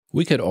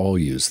We could all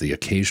use the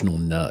occasional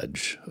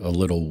nudge, a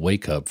little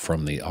wake up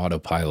from the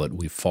autopilot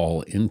we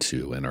fall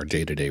into in our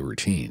day-to-day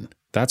routine.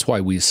 That's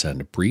why we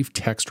send brief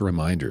text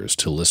reminders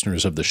to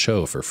listeners of the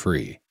show for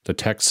free. The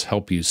texts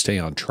help you stay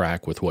on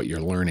track with what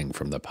you're learning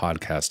from the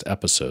podcast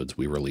episodes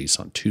we release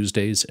on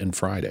Tuesdays and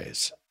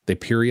Fridays. They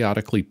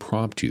periodically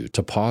prompt you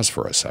to pause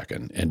for a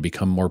second and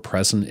become more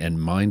present and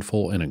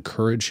mindful, and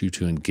encourage you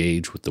to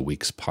engage with the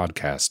week's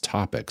podcast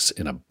topics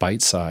in a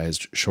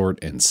bite-sized,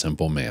 short, and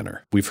simple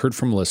manner. We've heard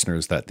from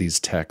listeners that these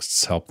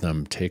texts help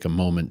them take a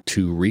moment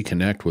to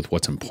reconnect with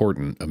what's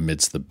important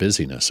amidst the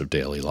busyness of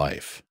daily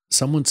life.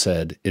 Someone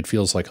said, "It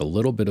feels like a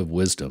little bit of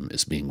wisdom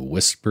is being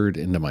whispered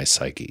into my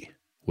psyche,"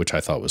 which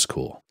I thought was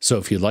cool. So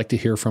if you'd like to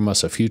hear from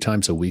us a few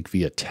times a week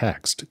via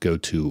text, go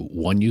to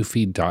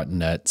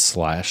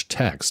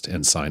oneyoufeed.net/text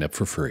and sign up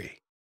for free.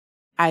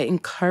 I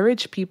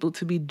encourage people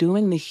to be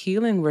doing the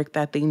healing work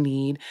that they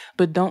need,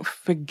 but don't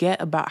forget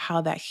about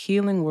how that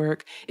healing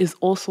work is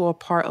also a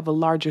part of a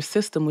larger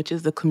system, which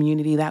is the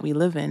community that we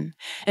live in.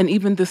 And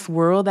even this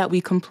world that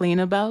we complain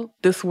about,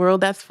 this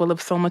world that's full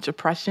of so much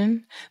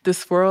oppression,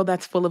 this world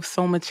that's full of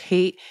so much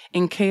hate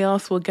and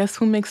chaos, well, guess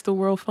who makes the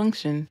world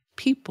function?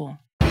 People.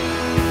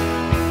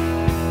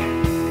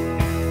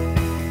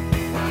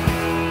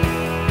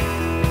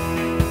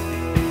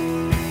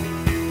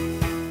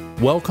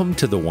 Welcome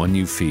to the One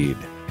You Feed.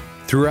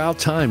 Throughout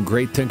time,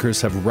 great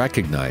thinkers have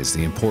recognized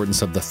the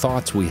importance of the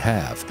thoughts we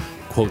have.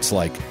 Quotes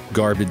like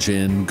 "garbage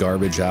in,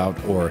 garbage out,"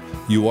 or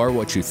 "you are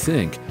what you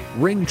think"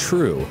 ring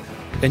true.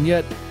 And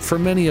yet, for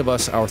many of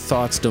us, our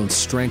thoughts don't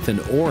strengthen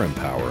or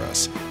empower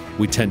us.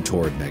 We tend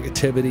toward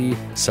negativity,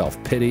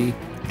 self-pity,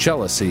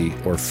 jealousy,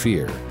 or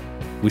fear.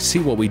 We see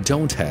what we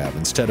don't have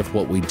instead of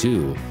what we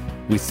do.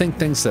 We think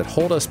things that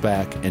hold us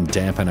back and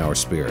dampen our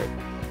spirit.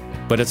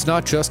 But it's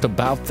not just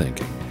about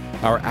thinking.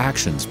 Our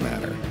actions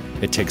matter.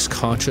 It takes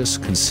conscious,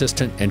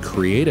 consistent, and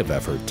creative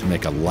effort to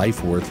make a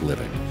life worth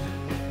living.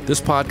 This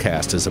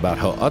podcast is about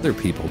how other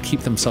people keep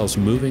themselves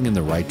moving in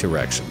the right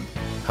direction,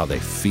 how they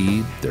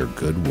feed their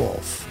good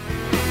wolf.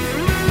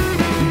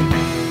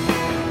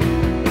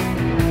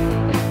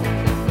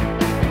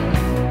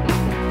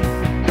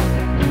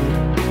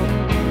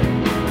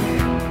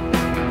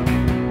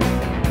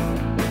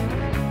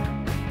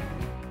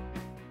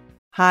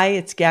 Hi,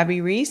 it's Gabby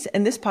Reese,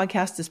 and this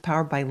podcast is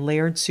powered by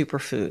Laird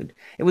Superfood.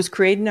 It was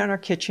created in our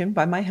kitchen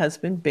by my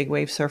husband, big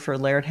wave surfer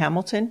Laird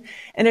Hamilton,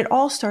 and it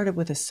all started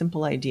with a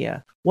simple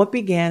idea. What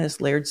began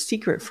as Laird's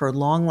secret for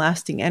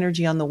long-lasting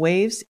energy on the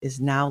waves is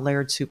now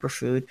Laird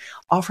Superfood,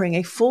 offering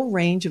a full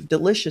range of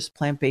delicious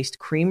plant-based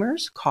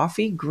creamers,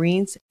 coffee,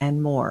 greens,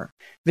 and more.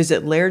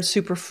 Visit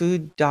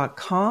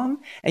lairdsuperfood.com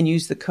and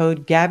use the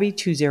code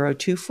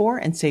GABBY2024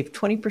 and save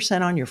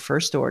 20% on your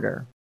first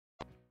order.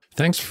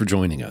 Thanks for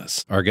joining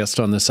us. Our guest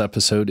on this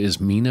episode is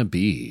Minaa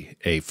B.,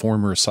 a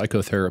former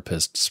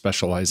psychotherapist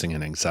specializing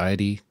in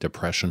anxiety,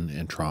 depression,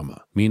 and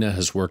trauma. Minaa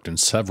has worked in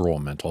several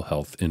mental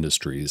health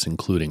industries,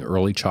 including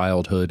early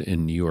childhood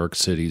in New York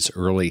City's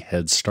early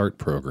Head Start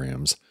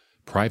programs,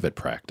 private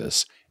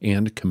practice,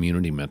 and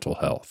community mental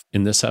health.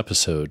 In this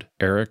episode,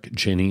 Eric,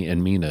 Ginny,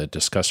 and Minaa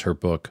discuss her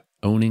book,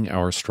 Owning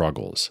Our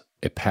Struggles,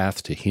 A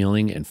Path to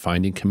Healing and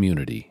Finding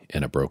Community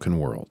in a Broken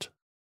World.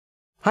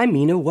 Hi,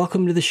 Minaa.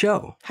 Welcome to the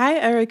show. Hi,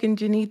 Eric and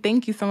Ginny.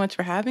 Thank you so much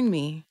for having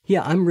me.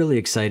 Yeah, I'm really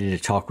excited to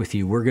talk with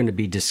you. We're going to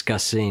be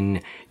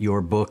discussing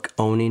your book,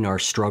 Owning Our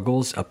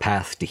Struggles, A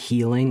Path to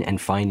Healing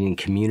and Finding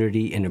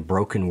Community in a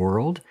Broken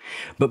World.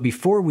 But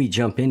before we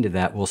jump into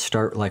that, we'll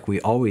start like we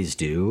always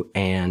do.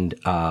 And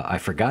I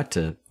forgot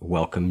to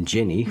welcome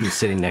Ginny, who's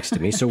sitting next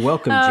to me. So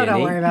welcome, Ginny.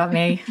 Don't worry about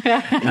me.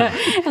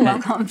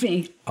 Welcome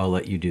me. I'll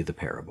let you do the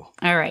parable.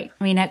 All right.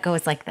 Minaa, it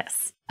goes like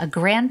this. A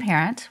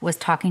grandparent was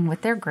talking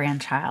with their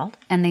grandchild,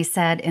 and they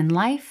said, in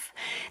life,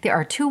 there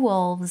are two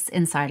wolves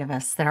inside of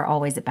us that are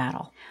always at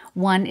battle.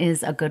 One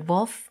is a good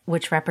wolf,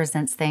 which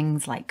represents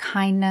things like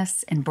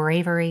kindness and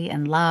bravery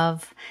and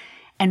love.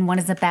 And one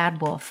is a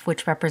bad wolf,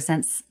 which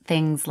represents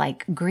things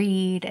like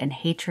greed and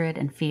hatred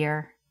and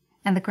fear.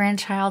 And the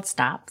grandchild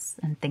stops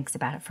and thinks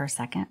about it for a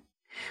second,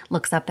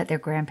 looks up at their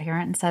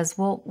grandparent and says,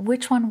 well,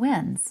 which one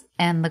wins?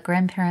 And the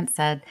grandparent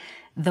said,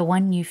 the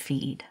one you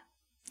feed.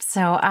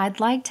 So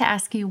I'd like to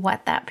ask you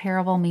what that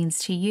parable means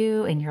to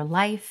you in your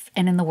life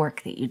and in the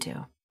work that you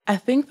do. I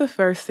think the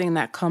first thing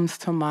that comes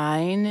to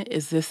mind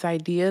is this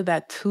idea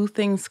that two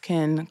things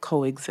can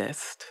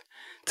coexist.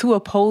 Two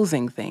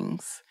opposing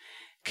things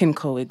can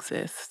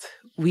coexist.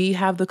 We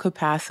have the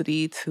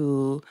capacity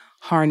to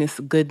harness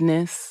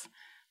goodness,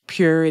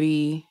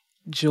 purity,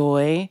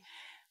 joy,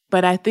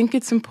 but I think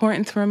it's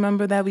important to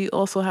remember that we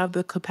also have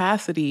the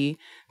capacity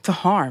to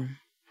harm,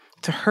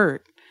 to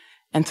hurt,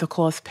 and to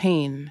cause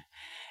pain.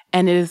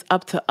 And it is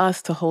up to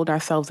us to hold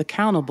ourselves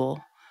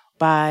accountable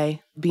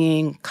by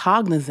being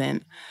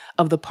cognizant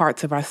of the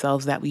parts of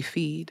ourselves that we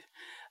feed,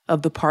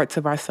 of the parts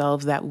of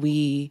ourselves that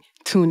we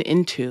tune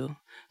into,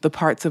 the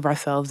parts of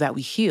ourselves that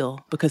we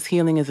heal, because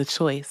healing is a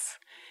choice.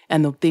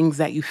 And the things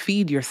that you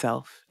feed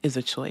yourself is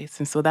a choice.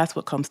 And so that's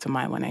what comes to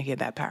mind when I hear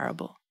that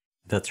parable.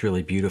 That's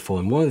really beautiful.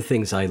 And one of the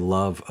things I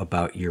love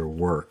about your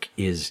work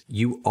is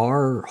you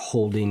are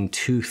holding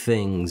two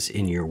things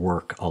in your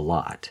work a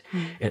lot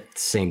at the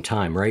same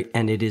time, right?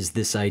 And it is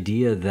this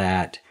idea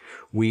that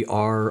we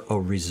are a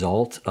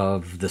result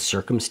of the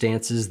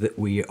circumstances that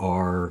we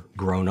are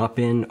grown up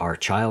in, our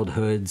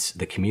childhoods,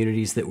 the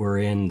communities that we're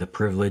in, the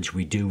privilege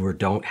we do or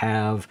don't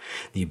have,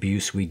 the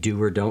abuse we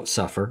do or don't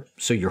suffer.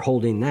 So you're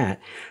holding that,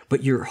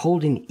 but you're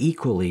holding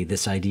equally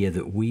this idea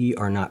that we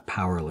are not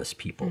powerless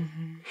people,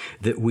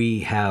 that we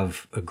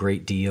have a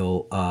great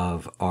deal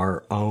of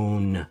our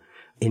own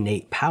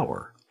innate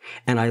power.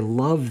 And I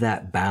love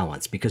that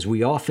balance because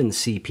we often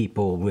see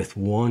people with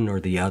one or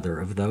the other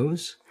of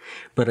those.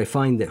 But I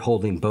find that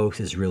holding both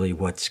is really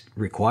what's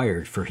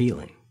required for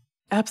healing.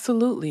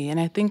 Absolutely. And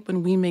I think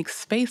when we make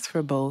space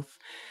for both,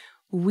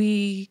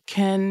 we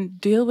can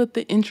deal with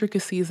the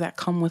intricacies that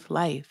come with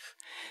life.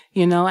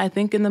 You know, I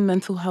think in the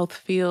mental health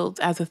field,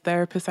 as a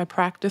therapist, I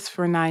practiced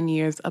for 9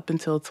 years up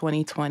until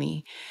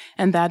 2020.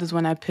 And that is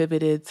when I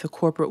pivoted to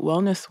corporate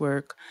wellness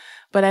work.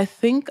 But I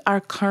think our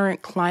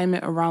current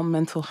climate around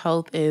mental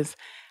health is,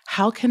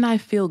 how can I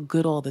feel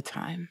good all the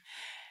time?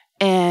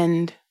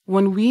 And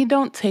when we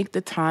don't take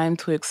the time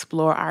to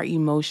explore our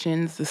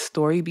emotions, the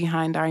story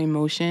behind our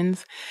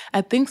emotions,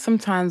 I think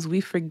sometimes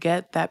we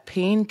forget that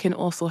pain can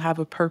also have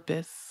a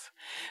purpose,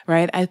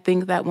 right? I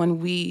think that when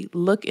we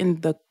look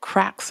in the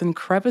cracks and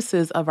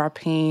crevices of our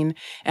pain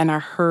and our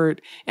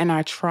hurt and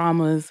our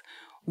traumas,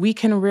 we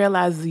can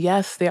realize,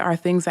 yes, there are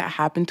things that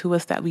happen to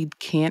us that we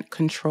can't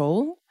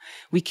control.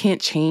 We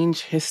can't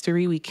change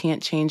history. We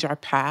can't change our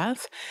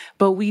past,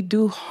 but we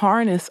do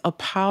harness a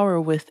power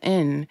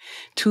within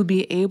to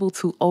be able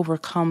to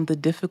overcome the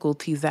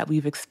difficulties that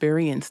we've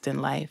experienced in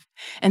life.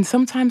 And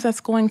sometimes that's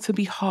going to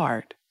be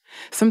hard.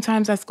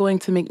 Sometimes that's going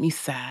to make me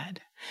sad.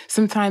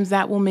 Sometimes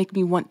that will make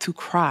me want to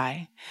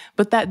cry.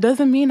 But that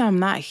doesn't mean I'm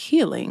not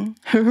healing,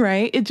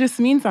 right? It just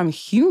means I'm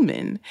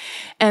human.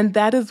 And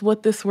that is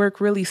what this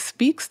work really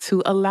speaks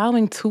to,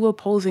 allowing two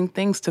opposing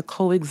things to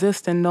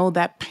coexist and know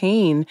that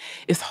pain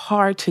is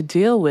hard to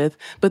deal with,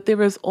 but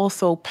there is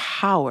also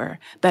power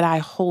that I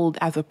hold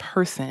as a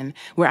person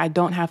where I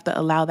don't have to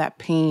allow that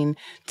pain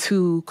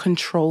to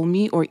control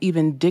me or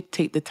even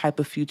dictate the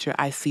type of future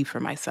I see for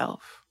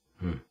myself.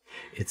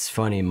 It's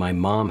funny, my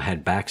mom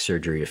had back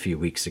surgery a few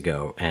weeks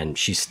ago, and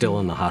she's still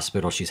in the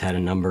hospital. She's had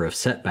a number of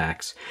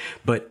setbacks.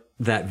 But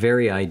that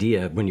very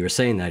idea, when you were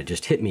saying that, it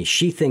just hit me.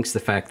 She thinks the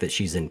fact that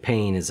she's in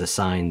pain is a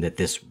sign that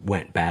this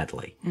went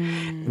badly.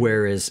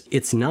 Whereas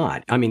it's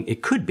not. I mean,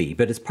 it could be,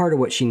 but it's part of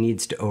what she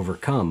needs to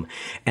overcome.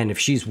 And if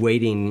she's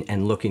waiting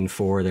and looking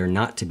for there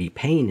not to be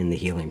pain in the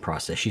healing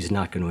process, she's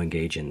not going to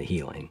engage in the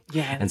healing.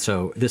 Yeah. And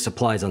so this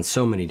applies on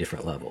so many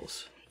different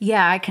levels.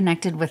 Yeah, I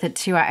connected with it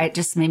too. It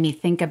just made me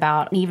think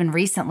about, even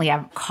recently,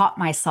 I've caught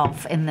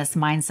myself in this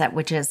mindset,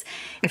 which is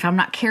if I'm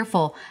not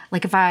careful,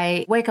 like if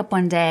I wake up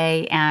one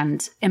day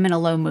and am in a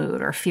low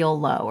mood or feel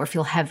low or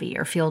feel heavy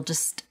or feel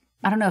just,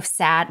 I don't know if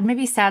sad,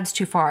 maybe sad's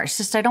too far. It's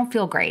just I don't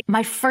feel great.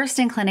 My first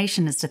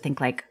inclination is to think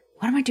like,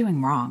 what am I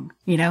doing wrong?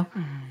 You know,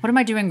 what am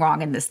I doing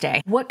wrong in this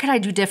day? What could I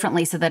do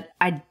differently so that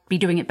I'd be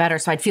doing it better,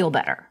 so I'd feel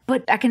better?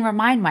 But I can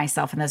remind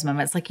myself in those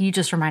moments, like you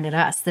just reminded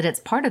us, that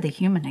it's part of the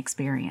human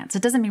experience.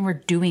 It doesn't mean we're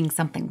doing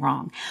something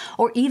wrong.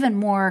 Or even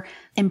more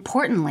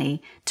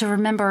importantly, to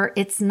remember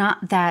it's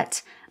not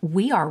that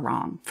we are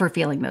wrong for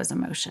feeling those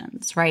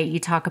emotions, right? You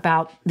talk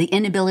about the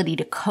inability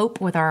to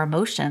cope with our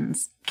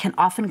emotions can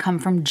often come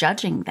from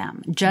judging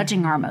them,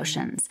 judging our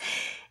emotions,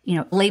 you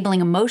know,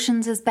 labeling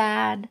emotions as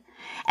bad,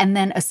 and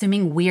then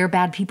assuming we're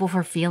bad people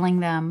for feeling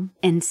them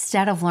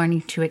instead of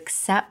learning to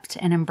accept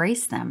and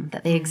embrace them,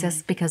 that they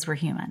exist because we're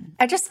human.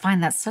 I just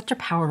find that such a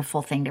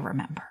powerful thing to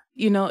remember.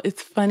 You know,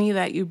 it's funny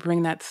that you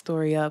bring that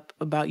story up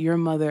about your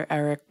mother,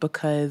 Eric,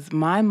 because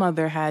my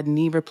mother had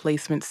knee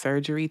replacement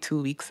surgery 2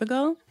 weeks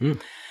ago,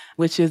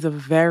 which is a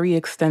very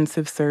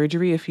extensive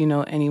surgery if you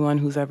know anyone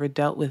who's ever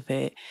dealt with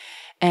it.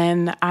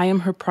 And I am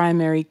her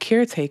primary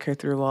caretaker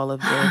through all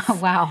of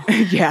this. Wow.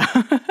 Yeah.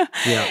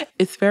 Yeah.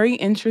 It's very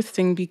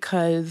interesting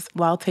because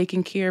while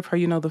taking care of her,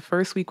 you know, the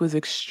first week was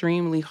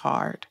extremely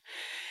hard.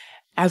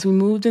 As we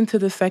moved into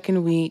the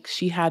second week,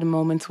 she had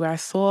moments where I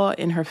saw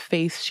in her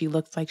face, she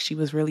looked like she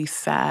was really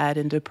sad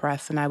and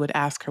depressed. And I would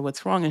ask her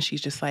what's wrong. And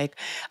she's just like,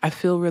 I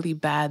feel really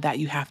bad that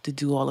you have to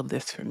do all of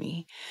this for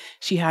me.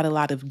 She had a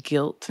lot of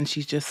guilt. And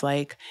she's just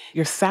like,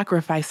 you're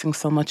sacrificing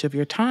so much of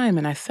your time.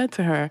 And I said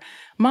to her,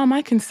 Mom,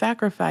 I can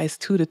sacrifice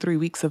 2 to 3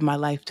 weeks of my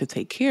life to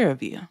take care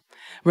of you.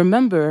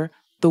 Remember,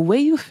 the way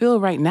you feel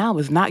right now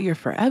is not your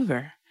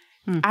forever.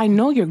 I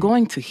know you're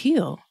going to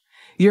heal.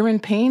 You're in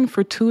pain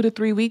for 2 to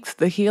 3 weeks.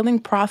 The healing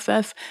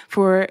process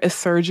for a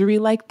surgery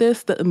like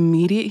this, the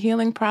immediate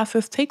healing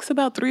process, takes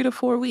about 3 to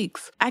 4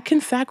 weeks. I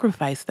can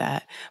sacrifice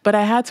that. But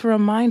I had to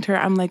remind her,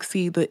 I'm like,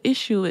 see, the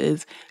issue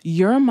is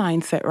your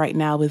mindset right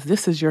now is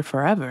this is your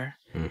forever.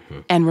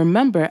 And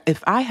remember,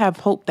 if I have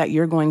hope that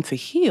you're going to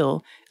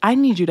heal, I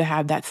need you to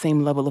have that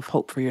same level of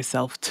hope for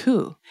yourself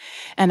too.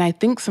 And I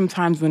think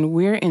sometimes when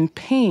we're in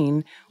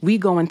pain, we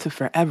go into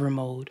forever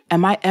mode.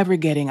 Am I ever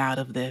getting out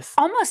of this?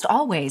 Almost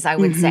always, I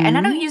would say. And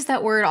I don't use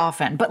that word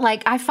often, but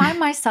like I find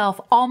myself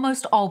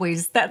almost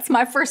always, that's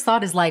my first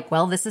thought is like,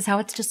 well, this is how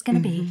it's just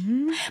going to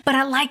be. But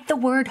I like the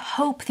word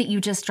hope that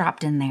you just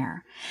dropped in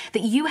there,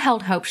 that you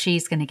held hope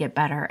she's going to get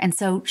better. And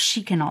so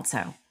she can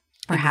also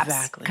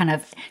perhaps kind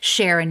of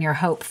share in your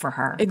hope for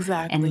her.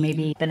 Exactly. And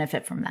maybe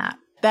benefit from that.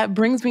 That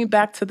brings me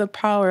back to the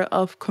power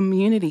of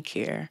community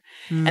care.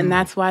 And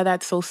that's why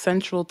that's so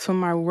central to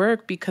my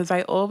work, because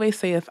I always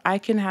say if I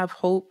can have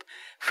hope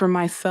for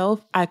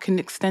myself, I can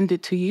extend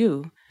it to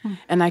you.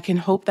 And I can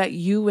hope that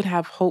you would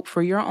have hope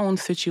for your own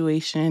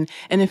situation.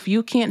 And if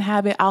you can't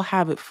have it, I'll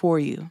have it for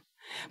you.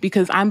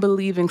 Because I'm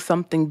believing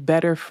something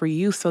better for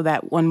you, so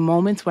that when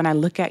moments when I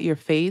look at your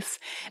face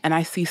and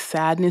I see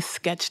sadness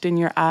sketched in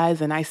your eyes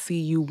and I see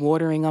you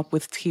watering up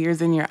with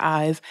tears in your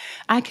eyes,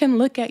 I can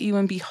look at you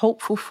and be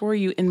hopeful for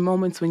you in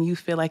moments when you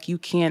feel like you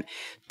can't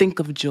think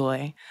of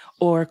joy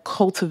or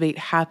cultivate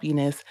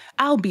happiness.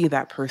 I'll be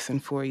that person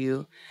for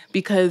you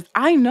because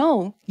I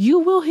know you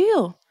will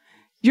heal.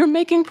 You're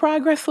making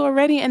progress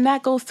already, and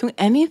that goes to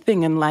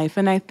anything in life.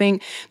 And I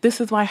think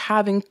this is why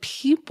having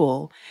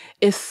people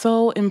is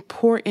so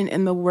important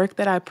in the work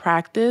that I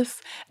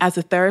practice as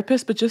a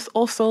therapist, but just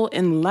also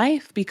in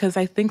life, because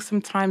I think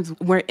sometimes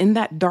we're in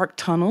that dark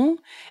tunnel,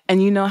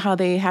 and you know how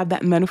they have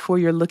that metaphor,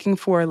 you're looking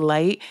for a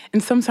light.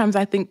 And sometimes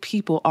I think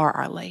people are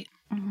our light.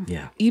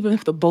 Yeah. Even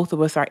if the both of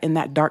us are in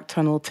that dark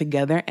tunnel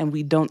together and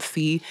we don't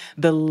see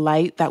the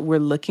light that we're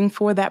looking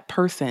for, that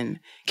person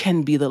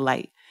can be the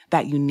light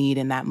that you need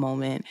in that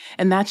moment.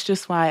 And that's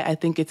just why I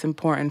think it's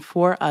important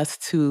for us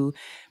to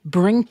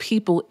bring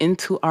people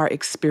into our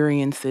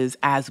experiences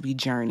as we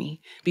journey,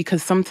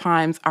 because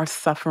sometimes our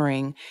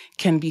suffering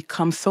can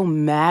become so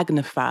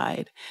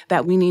magnified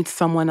that we need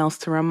someone else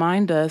to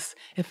remind us,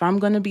 if I'm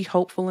going to be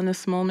hopeful in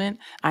this moment,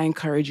 I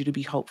encourage you to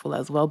be hopeful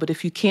as well. But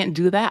if you can't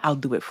do that, I'll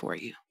do it for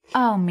you.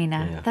 Oh,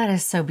 Minaa, that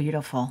is so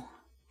beautiful.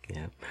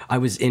 Yeah. I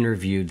was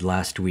interviewed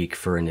last week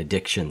for an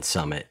addiction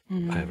summit.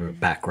 I have a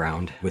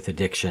background with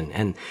addiction.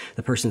 And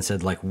the person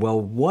said, like,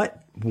 well,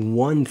 what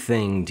one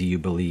thing do you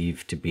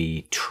believe to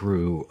be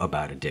true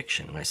about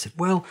addiction? And I said,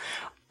 well,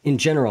 in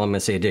general, I'm going to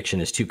say addiction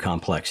is too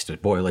complex to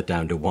boil it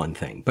down to one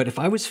thing. But if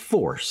I was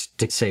forced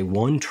to say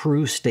one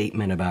true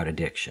statement about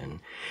addiction,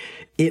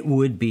 it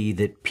would be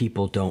that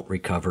people don't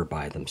recover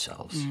by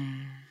themselves.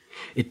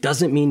 It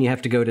doesn't mean you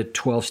have to go to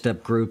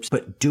 12-step groups,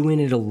 but doing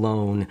it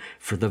alone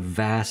for the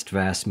vast,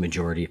 vast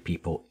majority of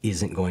people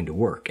isn't going to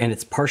work. And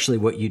it's partially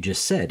what you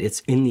just said.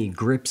 It's in the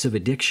grips of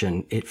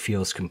addiction, it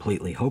feels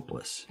completely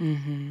hopeless.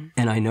 And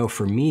I know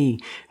for me,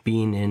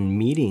 being in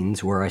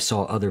meetings where I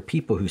saw other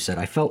people who said,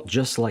 I felt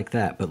just like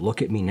that, but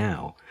look at me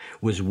now,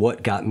 was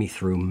what got me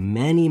through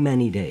many,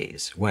 many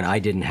days when I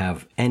didn't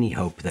have any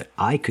hope that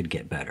I could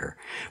get better.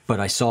 But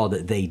I saw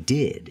that they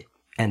did.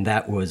 And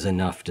that was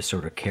enough to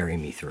sort of carry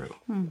me through.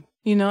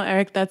 You know,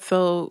 Eric, that's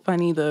so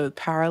funny, the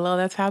parallel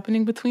that's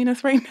happening between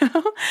us right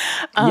now.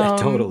 Yeah,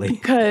 totally.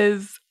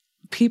 Because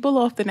people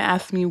often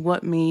ask me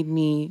what made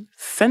me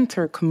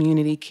center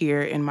community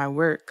care in my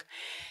work.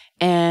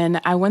 And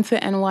I went to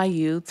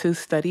NYU to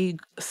study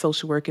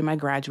social work in my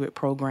graduate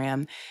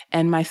program.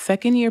 And my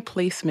second year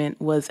placement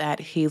was at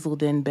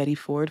Hazelden Betty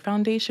Ford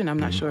Foundation. I'm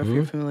not sure if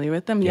you're familiar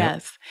with them. Yep.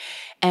 Yes.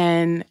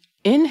 And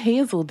in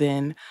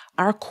Hazelden,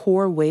 our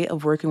core way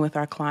of working with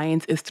our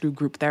clients is through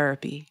group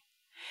therapy.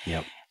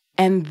 Yep.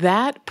 And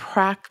that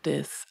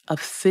practice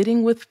of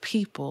sitting with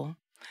people,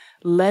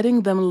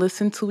 letting them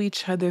listen to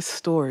each other's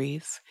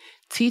stories,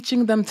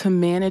 teaching them to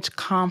manage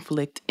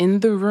conflict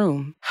in the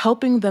room,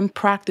 helping them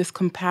practice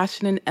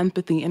compassion and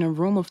empathy in a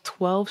room of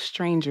 12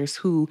 strangers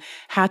who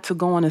had to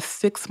go on a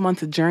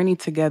 6-month journey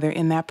together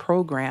in that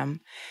program,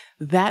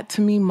 that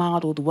to me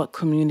modeled what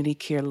community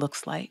care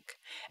looks like.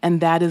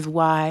 And that is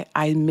why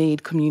I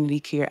made community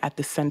care at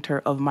the center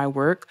of my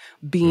work,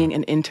 being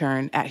an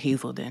intern at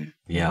Hazelden.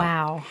 Yeah.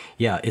 Wow.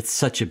 Yeah, it's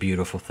such a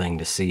beautiful thing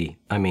to see.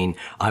 I mean,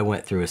 I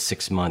went through a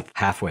 6-month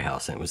halfway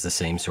house and it was the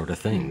same sort of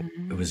thing.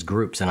 It was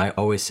groups. And I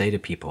always say to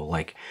people,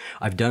 like,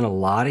 I've done a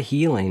lot of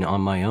healing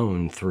on my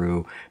own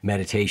through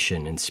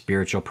meditation and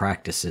spiritual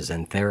practices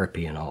and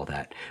therapy and all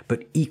that.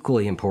 But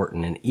equally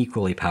important and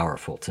equally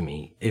powerful to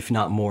me, if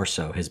not more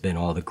so, has been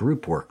all the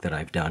group work that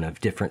I've done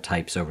of different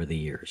types over the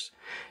years.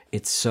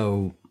 It's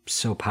so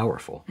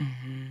powerful.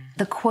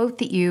 The quote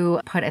that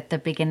you put at the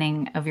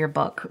beginning of your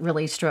book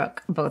really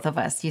struck both of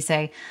us. You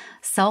say,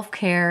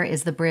 self-care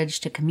is the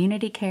bridge to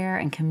community care,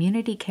 and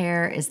community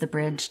care is the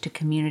bridge to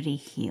community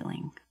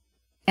healing.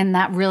 And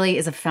that really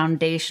is a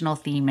foundational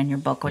theme in your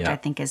book, which I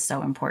think is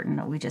so important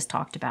that we just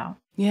talked about.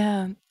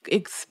 Yeah,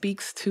 it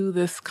speaks to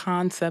this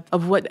concept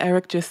of what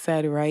Eric just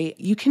said, right?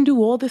 You can do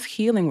all this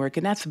healing work,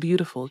 and that's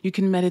beautiful. You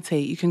can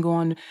meditate, you can go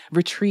on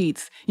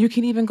retreats, you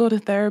can even go to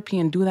therapy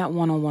and do that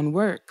one-on-one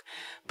work.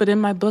 But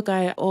in my book,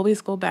 I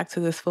always go back to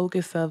this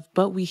focus of,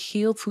 but we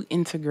heal to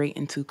integrate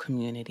into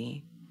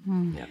community.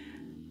 Yeah.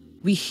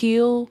 We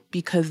heal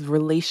because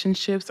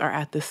relationships are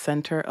at the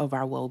center of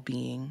our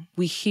well-being.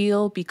 We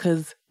heal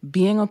because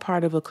being a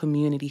part of a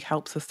community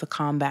helps us to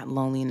combat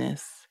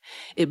loneliness.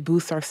 It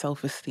boosts our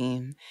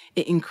self-esteem.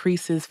 It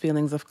increases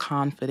feelings of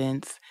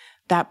confidence.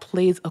 That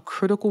plays a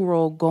critical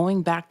role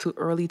going back to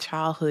early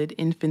childhood,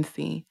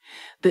 infancy,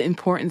 the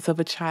importance of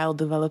a child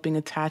developing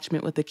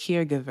attachment with a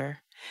caregiver.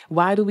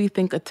 Why do we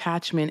think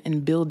attachment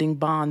and building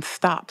bonds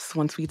stops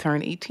once we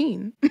turn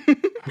 18?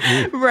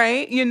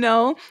 Right?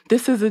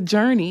 This is a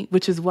journey,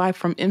 which is why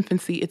from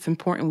infancy, it's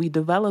important we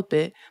develop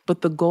it.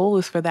 But the goal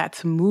is for that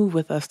to move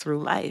with us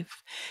through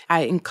life.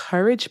 I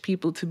encourage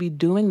people to be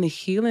doing the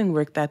healing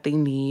work that they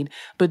need,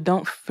 but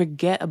don't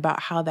forget about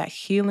how that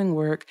healing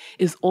work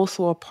is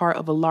also a part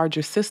of a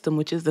larger system,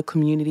 which is the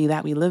community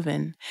that we live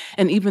in.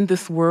 And even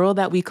this world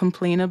that we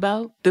complain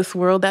about, this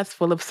world that's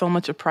full of so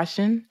much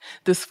oppression,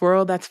 this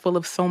world that's full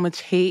of so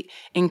much hate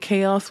and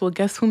chaos, well,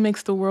 guess who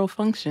makes the world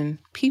function?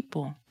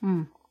 People.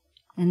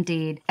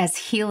 Indeed. As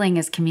healing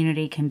as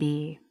community can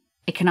be,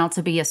 it can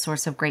also be a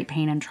source of great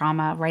pain and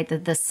trauma, right?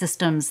 The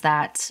systems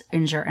that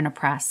injure and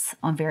oppress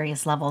on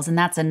various levels. And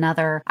that's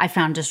another, I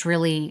found, just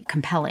really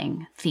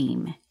compelling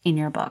theme in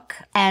your book.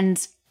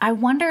 And I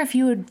wonder if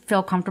you would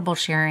feel comfortable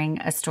sharing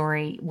a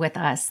story with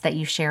us that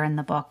you share in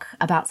the book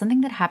about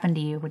something that happened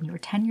to you when you were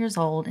 10 years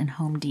old in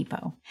Home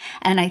Depot.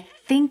 And I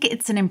think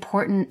it's an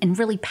important and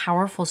really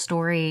powerful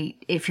story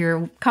if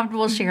you're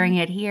comfortable sharing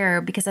it here,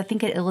 because I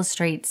think it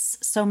illustrates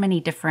so many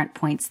different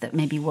points that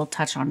maybe we'll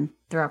touch on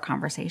through our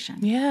conversation.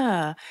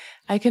 Yeah,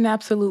 I can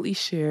absolutely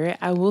share it.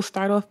 I will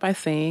start off by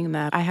saying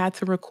that I had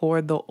to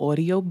record the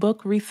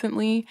audiobook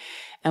recently.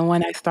 And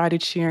when I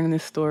started sharing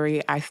this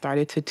story, I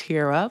started to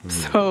tear up.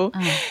 So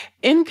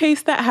in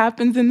case that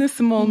happens in this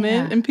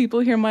moment and people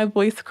hear my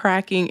voice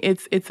cracking,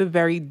 it's a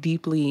very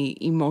deeply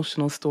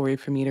emotional story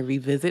for me to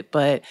revisit.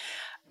 But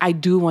I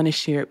do want to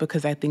share it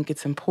because I think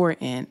it's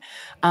important.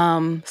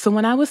 So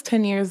when I was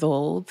 10 years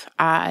old,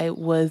 I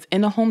was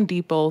in a Home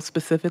Depot,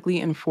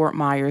 specifically in Fort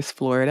Myers,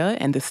 Florida,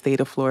 and the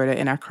state of Florida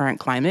in our current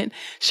climate.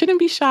 Shouldn't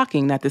be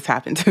shocking that this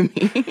happened to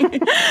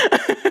me.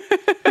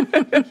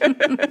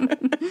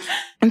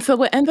 And so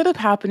what ended up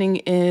happening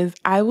is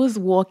I was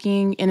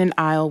walking in an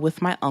aisle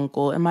with my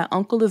uncle, and my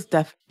uncle is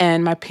deaf,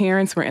 and my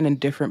parents were in a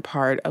different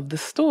part of the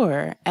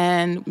store.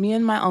 And me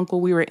and my uncle,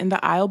 we were in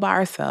the aisle by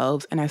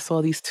ourselves, and I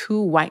saw these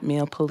two white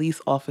male police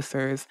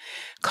officers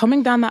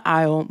coming down the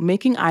aisle,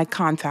 making eye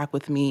contact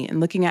with me and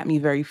looking at me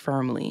very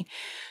firmly.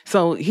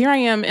 So here I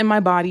am in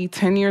my body,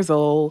 10 years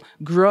old,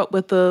 grew up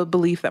with the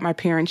belief that my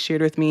parents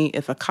shared with me.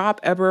 If a cop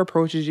ever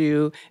approaches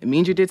you, it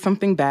means you did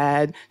something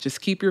bad.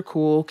 Just keep your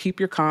cool, keep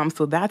your calm.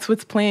 So that's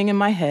what's playing in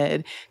my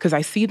head because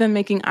I see them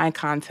making eye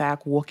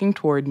contact, walking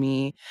toward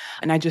me,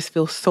 and I just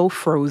feel so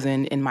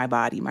frozen in my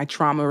body. My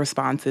trauma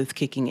response is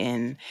kicking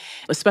in,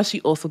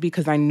 especially also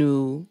because I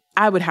knew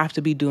I would have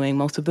to be doing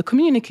most of the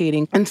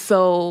communicating. And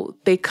so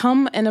they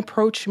come and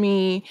approach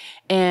me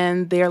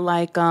and they're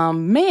like,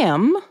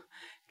 ma'am,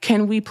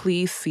 can we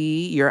please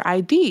see your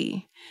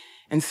ID?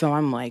 And so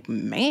I'm like,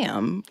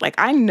 ma'am, like,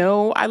 I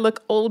know I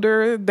look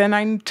older than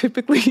I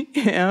typically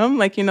am.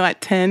 Like,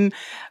 at 10,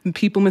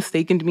 people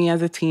mistaken me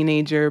as a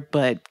teenager,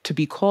 but to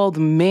be called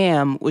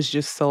ma'am was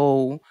just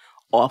so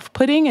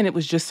off-putting and it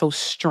was just so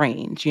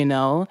strange,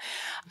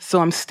 So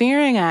I'm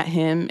staring at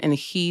him and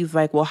he's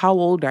like, well, how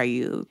old are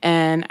you?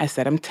 And I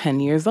said, I'm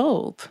 10 years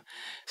old.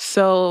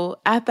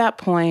 So at that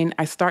point,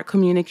 I start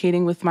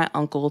communicating with my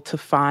uncle to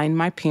find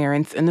my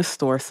parents in the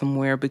store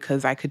somewhere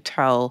because I could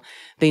tell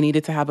they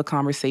needed to have a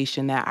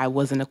conversation that I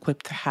wasn't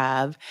equipped to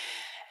have.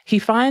 He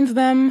finds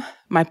them,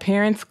 my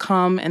parents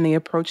come and they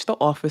approach the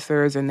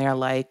officers and they're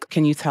like,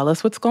 can you tell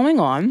us what's going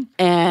on?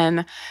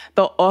 And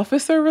the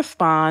officer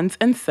responds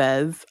and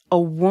says, a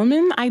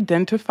woman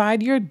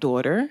identified your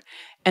daughter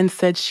and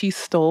said she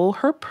stole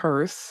her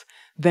purse,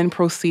 then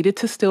proceeded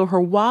to steal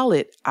her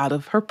wallet out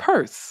of her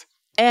purse.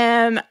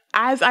 And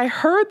as I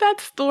heard that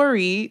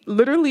story,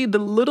 literally the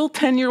little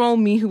 10-year-old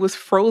me who was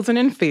frozen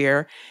in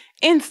fear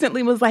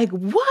instantly was like,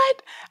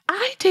 what?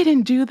 I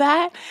didn't do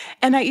that.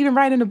 And I even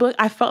write in the book,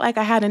 I felt like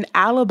I had an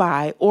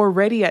alibi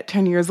already at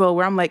 10 years old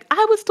where I'm like,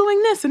 I was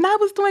doing this and I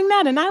was doing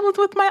that and I was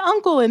with my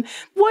uncle and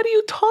what are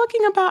you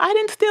talking about? I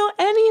didn't steal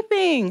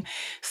anything.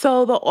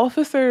 So the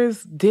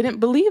officers didn't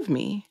believe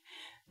me.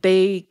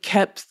 They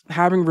kept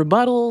having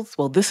rebuttals.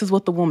 Well, this is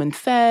what the woman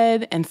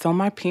said. And so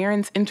my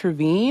parents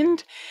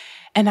intervened.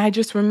 And I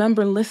just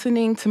remember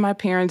listening to my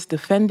parents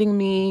defending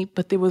me.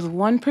 But there was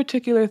one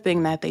particular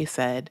thing that they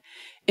said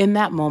in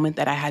that moment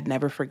that I had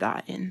never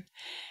forgotten.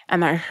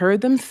 And I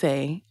heard them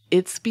say,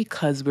 it's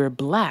because we're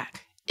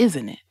Black,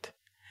 isn't it?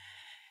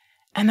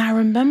 And I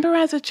remember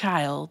as a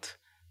child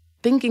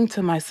thinking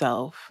to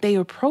myself, they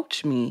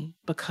approach me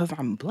because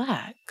I'm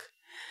Black.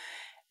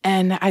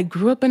 And I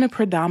grew up in a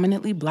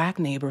predominantly Black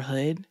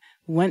neighborhood,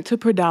 went to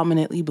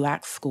predominantly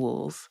Black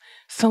schools.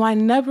 So I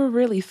never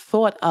really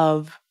thought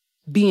of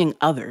being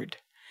othered,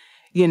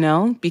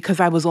 because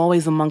I was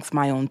always amongst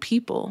my own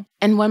people.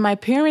 And when my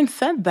parents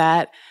said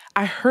that,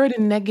 I heard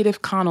a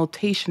negative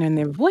connotation in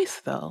their voice,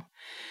 though.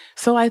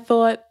 So I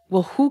thought,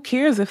 well, who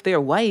cares if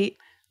they're white?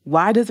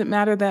 Why does it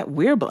matter that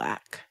we're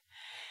Black?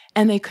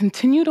 And they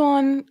continued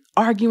on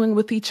arguing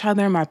with each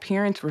other. My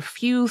parents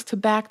refused to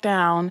back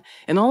down.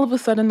 And all of a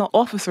sudden, the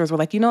officers were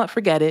like, you know what,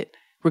 forget it.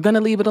 We're going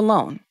to leave it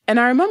alone. And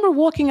I remember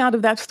walking out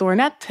of that store,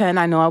 and at 10,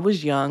 I know I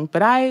was young,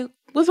 but I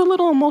was a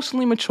little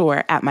emotionally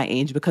mature at my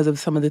age because of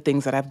some of the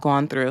things that I've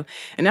gone through.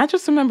 And I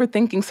just remember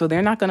thinking, so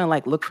they're not going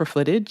to look for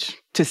footage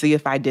to see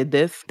if I did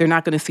this. They're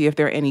not going to see if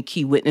there are any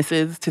key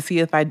witnesses to see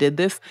if I did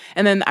this.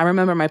 And then I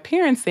remember my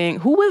parents saying,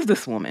 who is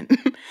this woman?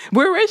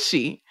 Where is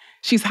she?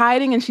 She's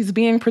hiding and she's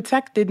being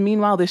protected.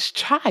 Meanwhile, this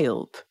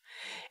child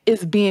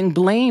is being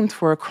blamed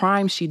for a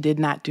crime she did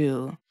not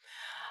do.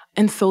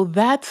 And so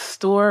that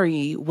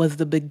story was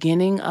the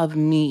beginning of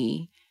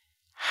me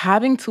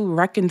having to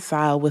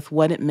reconcile with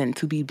what it meant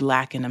to be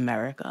Black in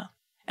America.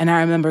 And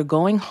I remember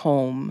going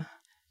home,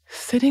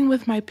 sitting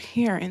with my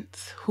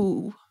parents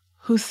who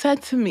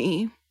said to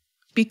me,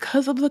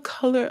 because of the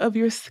color of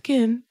your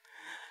skin,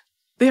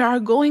 there are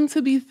going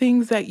to be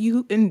things that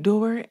you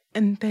endure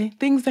and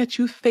things that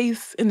you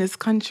face in this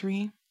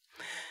country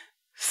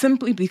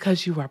simply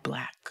because you are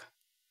Black.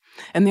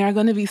 And there are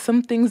going to be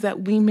some things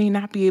that we may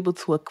not be able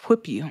to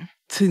equip you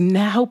to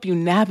help you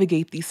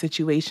navigate these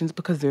situations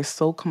because they're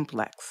so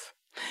complex.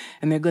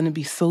 And they're going to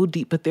be so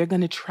deep, but they're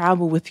going to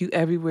travel with you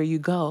everywhere you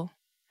go.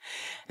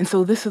 And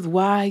so this is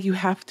why you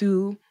have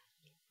to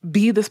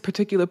be this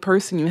particular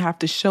person. You have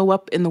to show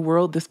up in the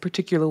world this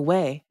particular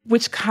way,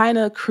 which kind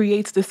of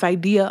creates this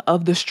idea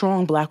of the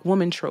strong Black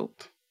woman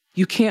trope.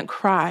 You can't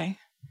cry.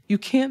 You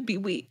can't be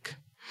weak.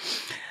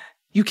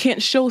 You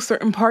can't show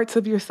certain parts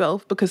of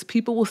yourself because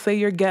people will say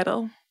you're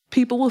ghetto.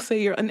 People will say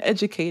you're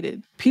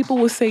uneducated. People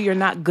will say you're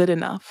not good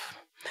enough.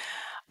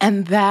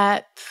 And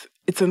that,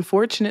 it's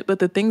unfortunate, but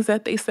the things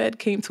that they said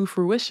came to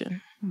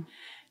fruition.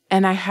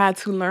 And I had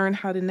to learn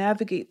how to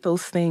navigate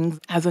those things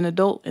as an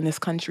adult in this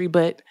country.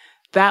 But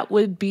that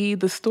would be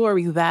the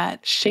story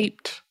that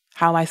shaped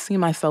how I see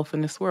myself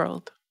in this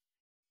world.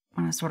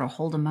 I want to sort of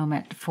hold a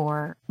moment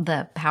for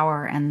the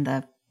power and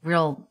the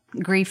real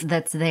grief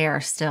that's there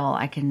still.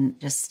 I can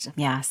just,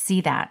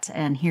 see that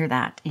and hear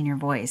that in your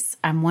voice.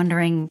 I'm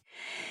wondering,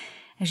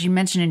 as you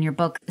mentioned in your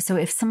book, so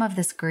if some of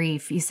this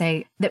grief, you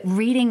say that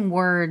reading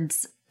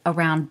words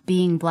around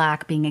being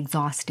Black, being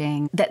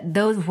exhausting, that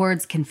those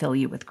words can fill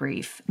you with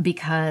grief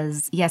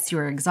because, yes, you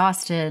were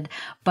exhausted,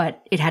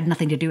 but it had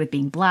nothing to do with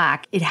being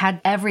Black. It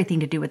had everything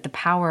to do with the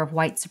power of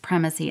white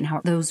supremacy and how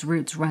those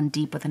roots run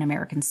deep within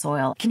American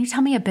soil. Can you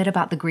tell me a bit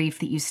about the grief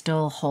that you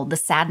still hold, the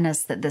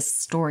sadness that this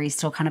story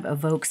still kind of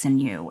evokes in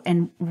you,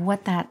 and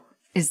what that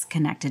is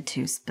connected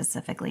to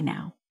specifically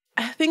now?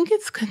 I think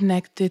it's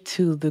connected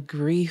to the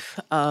grief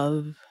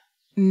of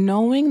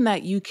knowing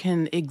that you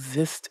can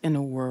exist in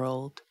a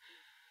world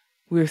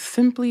where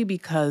simply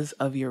because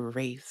of your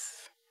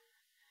race,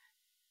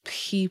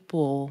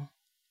 people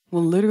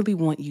will literally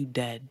want you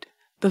dead.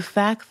 The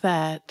fact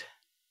that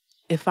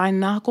if I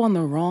knock on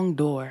the wrong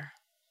door,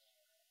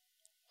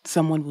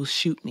 someone will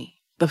shoot me.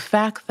 The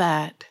fact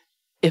that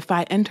if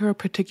I enter a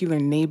particular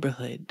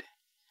neighborhood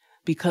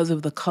because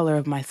of the color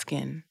of my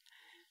skin,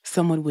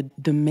 someone would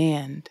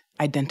demand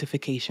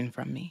identification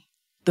from me.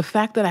 The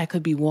fact that I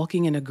could be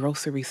walking in a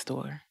grocery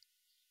store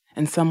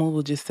and someone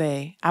will just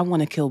say, I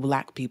want to kill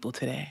Black people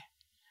today.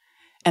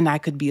 And I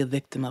could be a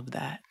victim of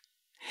that.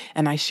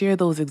 And I share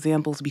those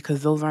examples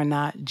because those are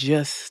not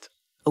just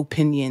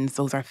opinions.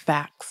 Those are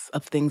facts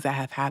of things that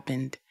have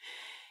happened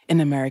in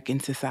American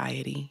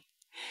society.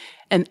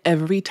 And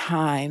every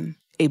time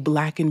a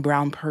Black and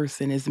brown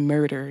person is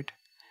murdered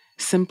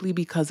simply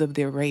because of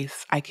their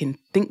race, I can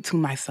think to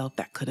myself,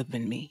 that could have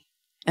been me.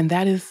 And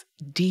that is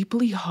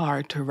deeply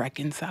hard to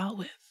reconcile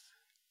with.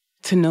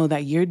 To know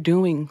that you're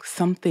doing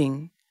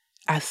something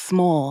as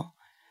small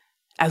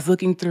as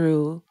looking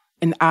through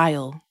an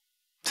aisle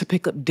to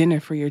pick up dinner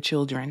for your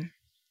children,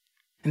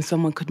 and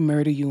someone could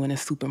murder you in a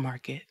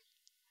supermarket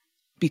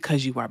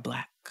because you are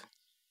Black.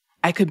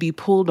 I could be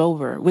pulled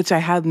over, which I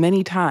have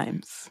many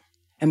times,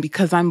 and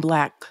because I'm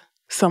Black,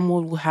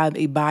 someone will have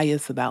a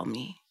bias about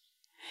me.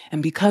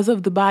 And because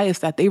of the bias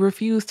that they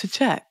refuse to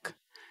check,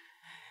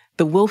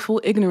 the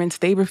willful ignorance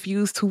they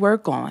refuse to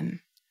work on,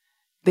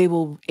 they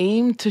will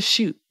aim to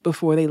shoot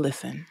before they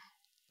listen.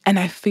 And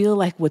I feel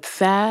like what's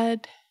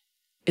sad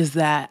is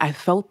that I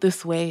felt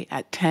this way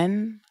at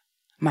 10.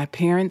 My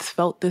parents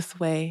felt this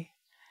way.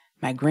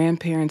 My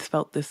grandparents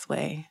felt this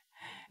way.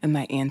 And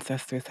my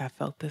ancestors have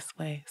felt this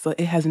way. So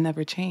it has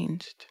never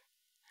changed.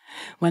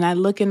 When I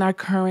look in our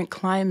current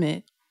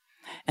climate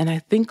and I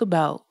think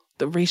about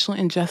the racial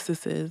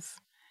injustices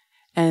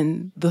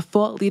and the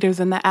thought leaders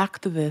and the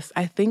activists,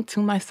 I think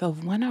to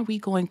myself, when are we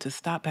going to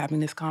stop having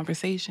this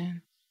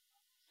conversation?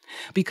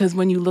 Because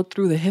when you look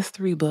through the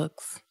history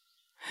books,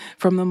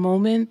 from the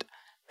moment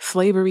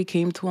slavery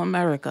came to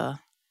America,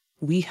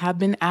 we have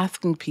been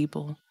asking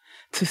people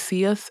to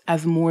see us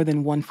as more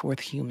than 1/4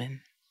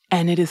 human.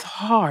 And it is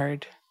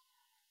hard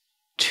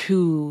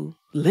to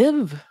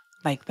live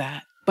like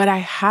that. But I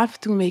have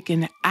to make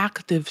an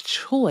active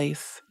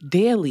choice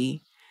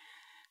daily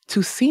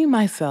to see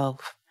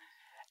myself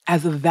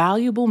as a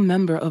valuable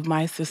member of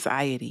my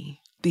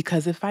society,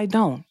 because if I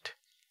don't,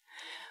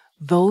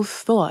 those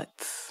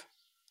thoughts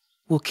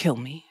will kill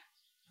me.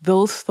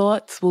 Those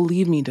thoughts will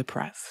leave me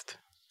depressed.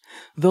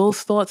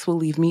 Those thoughts will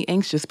leave me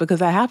anxious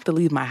because I have to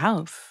leave my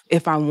house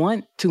if I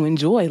want to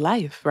enjoy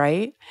life,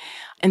 right?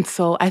 And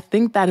so I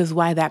think that is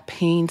why that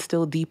pain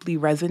still deeply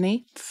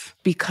resonates,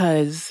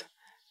 because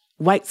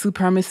white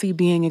supremacy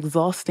being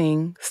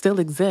exhausting still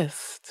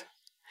exists.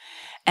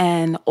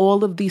 And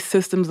all of these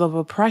systems of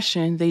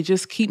oppression, they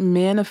just keep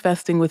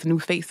manifesting with new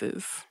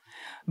faces.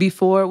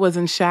 Before it was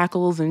in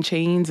shackles and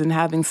chains and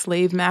having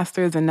slave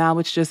masters, and now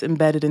it's just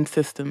embedded in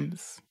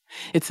systems.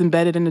 It's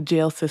embedded in the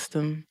jail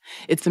system.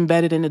 It's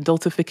embedded in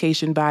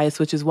adultification bias,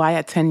 which is why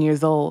at 10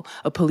 years old,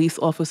 a police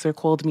officer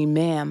called me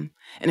ma'am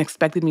and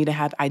expected me to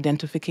have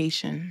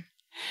identification.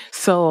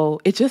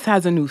 So it just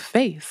has a new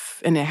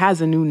face and it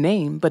has a new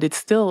name, but it's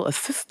still a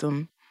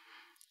system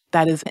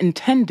that is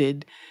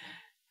intended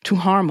to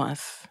harm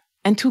us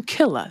and to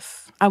kill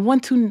us. I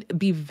want to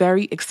be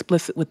very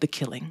explicit with the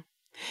killing.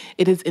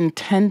 It is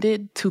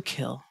intended to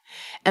kill.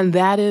 And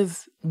that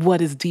is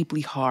what is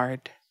deeply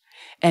hard.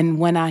 And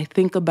when I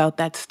think about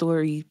that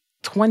story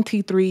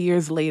 23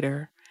 years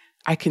later,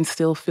 I can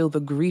still feel the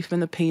grief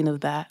and the pain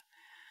of that.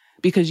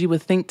 Because you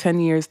would think 10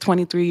 years,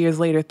 23 years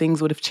later,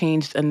 things would have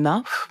changed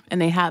enough,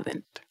 and they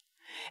haven't.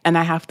 And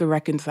I have to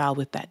reconcile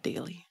with that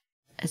daily.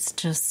 It's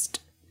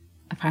just,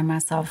 I find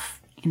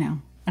myself,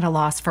 at a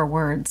loss for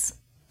words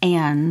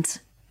and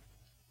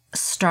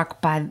struck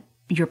by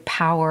your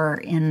power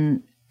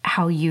in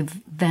how you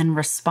then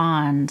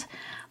respond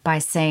by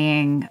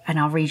saying, and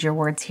I'll read your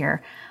words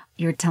here,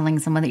 you're telling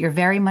someone that you're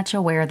very much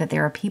aware that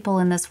there are people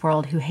in this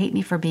world who hate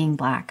me for being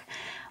Black,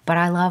 but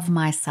I love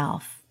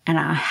myself. And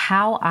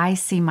how I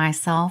see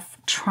myself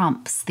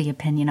trumps the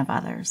opinion of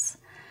others.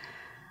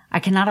 I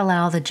cannot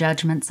allow the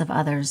judgments of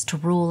others to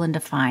rule and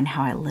define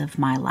how I live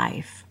my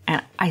life.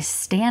 And I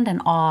stand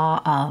in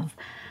awe of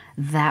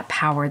that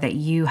power that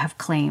you have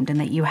claimed and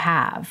that you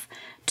have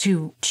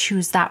to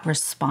choose that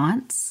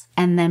response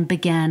and then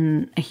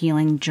begin a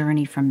healing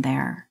journey from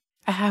there.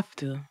 I have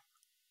to.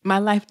 My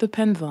life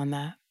depends on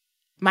that.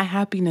 My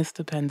happiness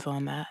depends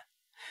on that.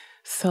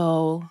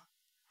 So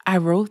I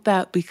wrote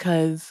that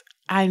because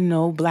I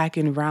know Black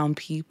and brown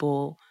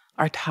people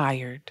are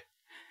tired.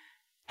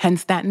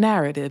 Hence that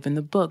narrative in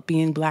the book,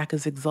 being Black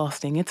is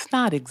exhausting. It's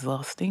not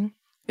exhausting.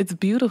 It's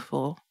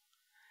beautiful.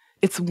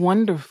 It's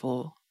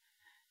wonderful.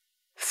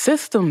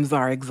 Systems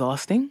are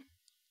exhausting.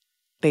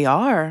 They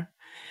are.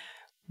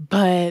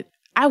 But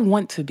I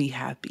want to be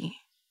happy.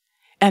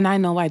 And I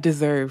know I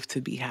deserve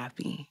to be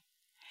happy.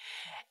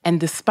 And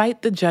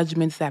despite the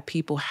judgments that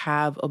people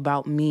have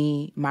about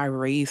me, my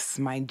race,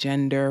 my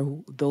gender,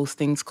 those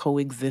things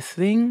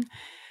coexisting,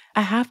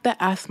 I have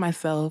to ask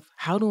myself,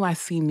 how do I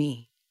see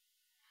me?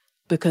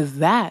 Because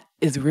that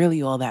is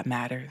really all that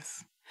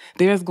matters.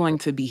 There's going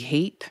to be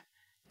hate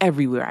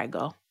everywhere I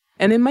go.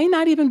 And it may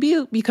not even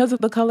be because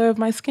of the color of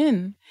my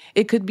skin.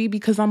 It could be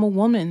because I'm a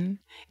woman.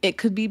 It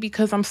could be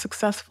because I'm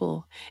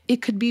successful.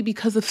 It could be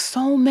because of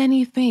so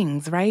many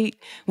things, right?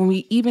 When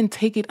we even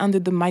take it under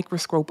the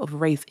microscope of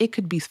race, it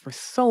could be for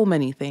so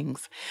many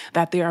things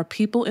that there are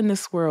people in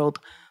this world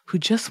who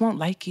just won't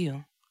like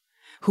you,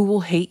 who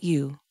will hate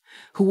you,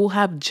 who will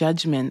have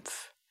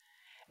judgments.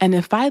 And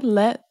if I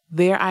let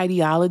their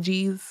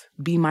ideologies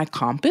be my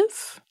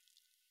compass,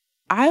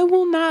 I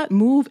will not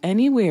move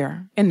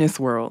anywhere in this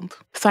world.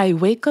 So I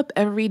wake up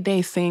every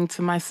day saying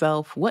to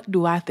myself, what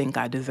do I think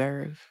I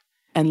deserve?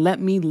 And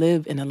let me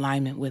live in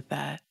alignment with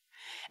that.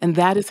 And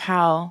that is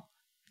how,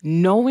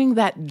 knowing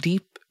that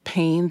deep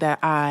pain that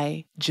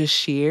I just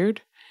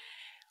shared,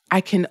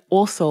 I can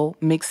also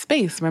make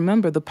space.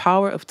 Remember the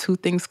power of two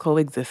things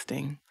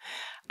coexisting.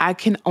 I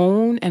can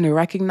own and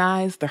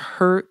recognize the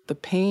hurt, the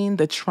pain,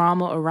 the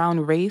trauma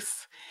around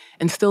race,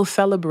 and still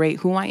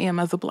celebrate who I am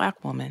as a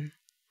Black woman.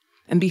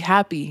 And be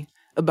happy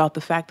about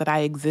the fact that I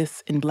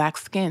exist in Black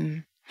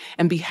skin.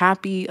 And be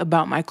happy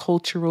about my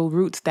cultural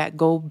roots that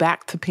go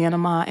back to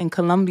Panama and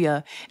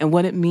Colombia and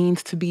what it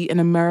means to be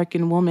an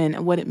American woman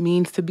and what it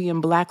means to be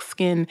in Black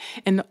skin,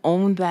 and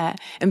own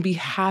that and be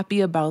happy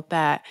about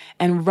that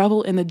and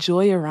revel in the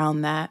joy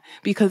around that,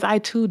 because I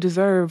too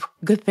deserve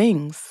good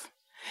things.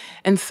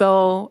 And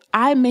so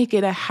I make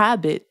it a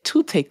habit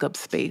to take up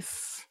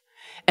space.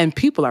 And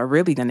people are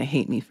really going to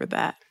hate me for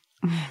that.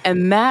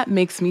 And that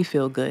makes me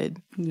feel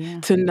good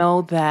to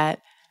know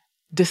that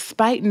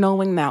despite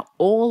knowing that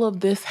all of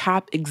this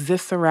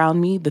exists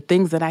around me, the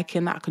things that I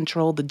cannot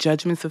control, the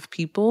judgments of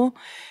people,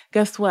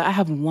 guess what? I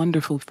have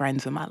wonderful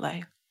friends in my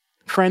life.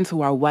 Friends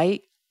who are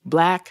white,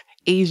 Black,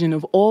 Asian,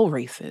 of all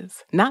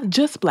races, not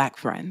just Black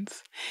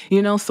friends.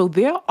 So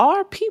there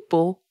are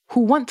people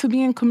who want to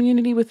be in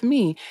community with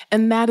me.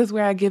 And that is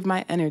where I give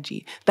my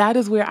energy. That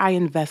is where I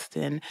invest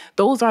in.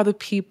 Those are the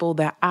people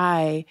that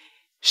I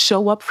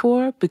show up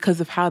for because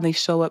of how they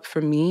show up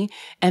for me.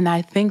 And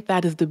I think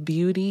that is the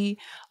beauty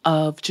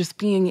of just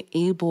being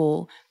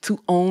able to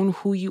own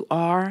who you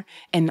are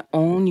and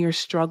own your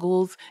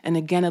struggles. And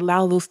again,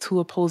 allow those two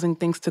opposing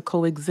things to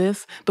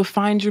coexist, but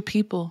find your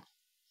people.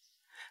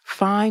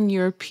 Find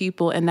your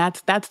people. And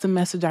that's the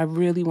message I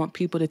really want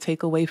people to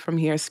take away from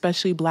here,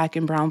 especially Black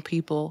and brown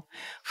people.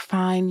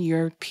 Find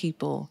your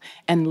people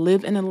and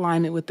live in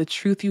alignment with the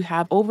truth you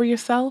have over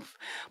yourself,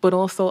 but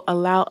also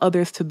allow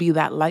others to be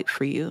that light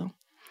for you,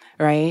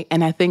 right?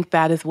 And I think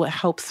that is what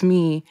helps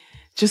me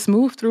just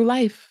move through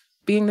life,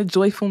 being the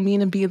joyful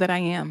Minaa bee that I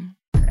am.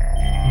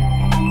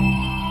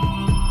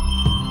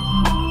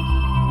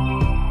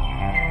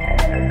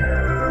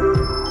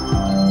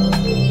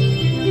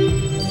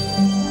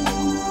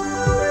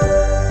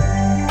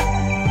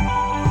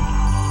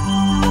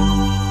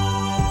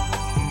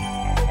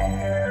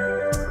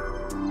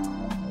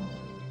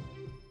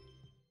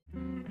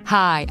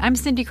 Hi, I'm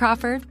Cindy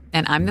Crawford,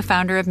 and I'm the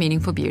founder of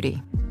Meaningful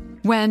Beauty.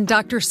 When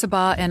Dr.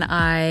 Sabah and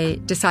I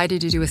decided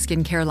to do a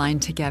skincare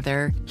line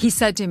together, he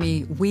said to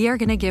me, we are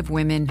going to give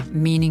women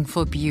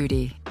meaningful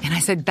beauty. And I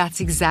said, that's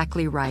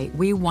exactly right.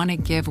 We want to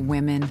give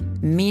women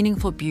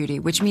meaningful beauty,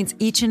 which means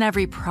each and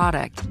every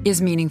product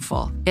is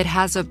meaningful. It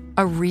has a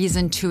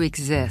reason to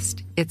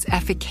exist. It's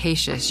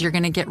efficacious. You're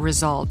going to get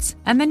results.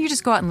 And then you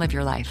just go out and live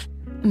your life.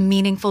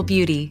 Meaningful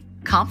Beauty.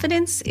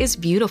 Confidence is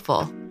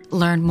beautiful.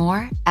 Learn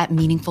more at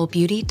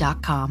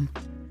meaningfulbeauty.com.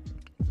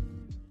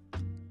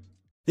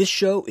 This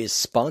show is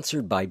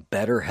sponsored by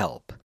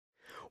BetterHelp.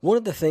 One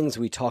of the things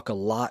we talk a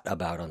lot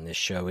about on this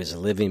show is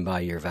living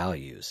by your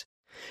values.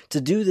 To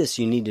do this,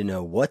 you need to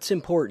know what's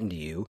important to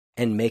you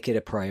and make it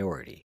a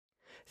priority.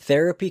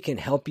 Therapy can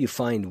help you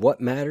find what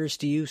matters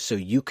to you so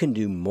you can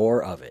do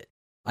more of it.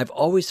 I've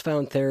always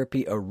found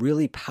therapy a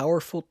really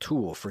powerful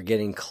tool for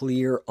getting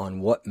clear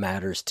on what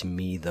matters to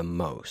me the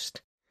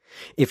most.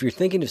 If you're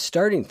thinking of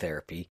starting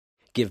therapy,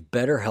 give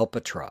BetterHelp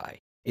a try.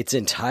 It's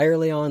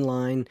entirely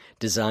online,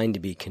 designed to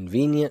be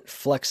convenient,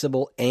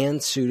 flexible,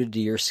 and suited to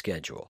your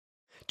schedule.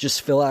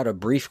 Just fill out a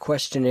brief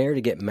questionnaire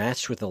to get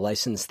matched with a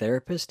licensed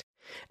therapist,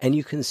 and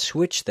you can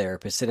switch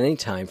therapists at any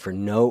time for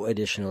no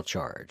additional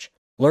charge.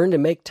 Learn to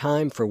make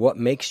time for what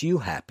makes you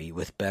happy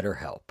with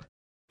BetterHelp.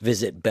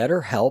 Visit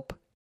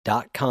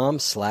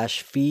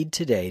BetterHelp.com/feed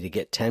today to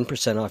get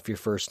 10% off your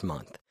first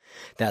month.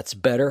 That's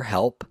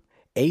BetterHelp,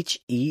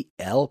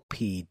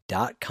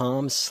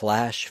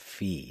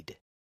 HELP.com/feed.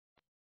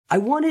 I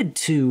wanted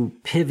to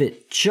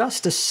pivot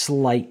just a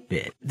slight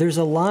bit. There's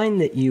a line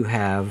that you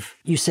have.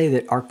 You say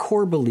that our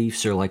core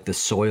beliefs are like the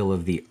soil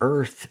of the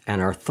earth,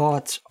 and our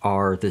thoughts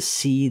are the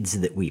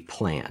seeds that we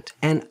plant.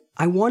 And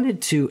I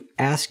wanted to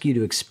ask you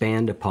to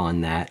expand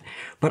upon that,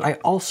 but I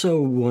also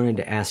wanted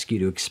to ask you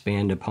to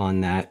expand upon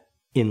that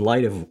in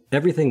light of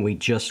everything we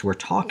just were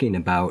talking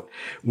about,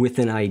 with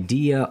an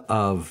idea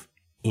of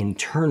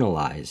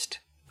internalized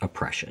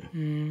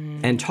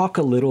oppression. And talk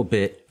a little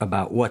bit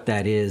about what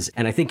that is.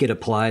 And I think it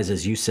applies,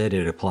 as you said,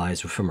 it applies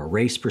from a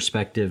race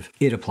perspective.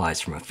 It applies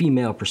from a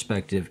female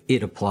perspective.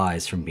 It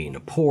applies from being a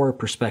poor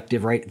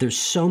perspective, right? There's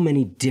so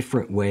many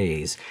different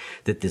ways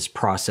that this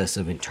process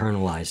of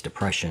internalized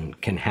oppression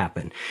can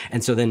happen.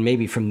 And so then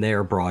maybe from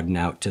there, broaden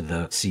out to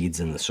the seeds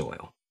in the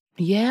soil.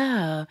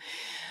 Yeah.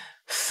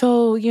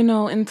 So,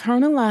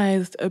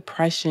 internalized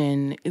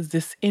oppression is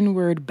this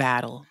inward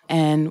battle.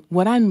 And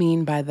what I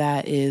mean by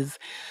that is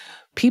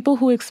people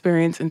who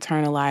experience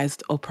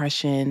internalized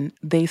oppression,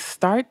 they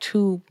start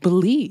to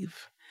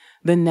believe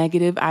the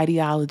negative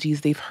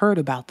ideologies they've heard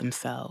about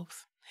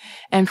themselves.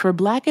 And for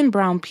Black and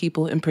brown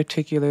people in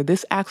particular,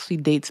 this actually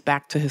dates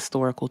back to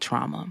historical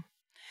trauma.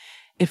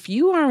 If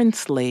you are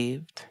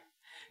enslaved,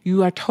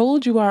 you are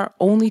told you are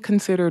only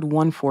considered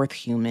 1/4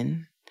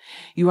 human.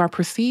 You are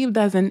perceived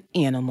as an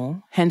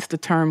animal, hence the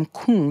term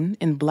coon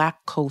in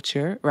Black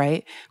culture,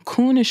 right?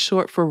 Coon is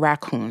short for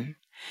raccoon.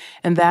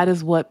 And that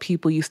is what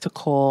people used to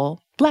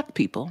call Black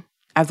people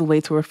as a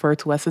way to refer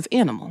to us as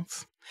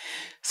animals.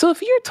 So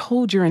if you're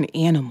told you're an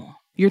animal,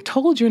 you're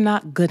told you're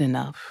not good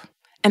enough.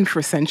 And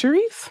for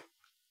centuries,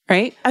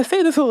 right? I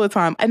say this all the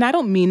time, and I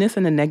don't mean this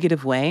in a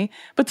negative way,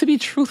 but to be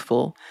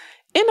truthful,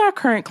 in our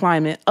current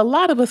climate, a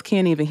lot of us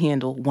can't even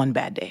handle one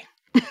bad day.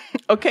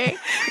 Okay?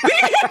 We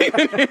can't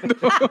even handle.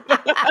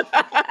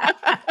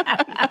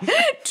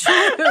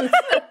 Truth.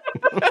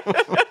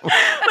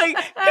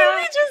 Can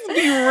we just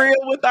be real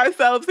with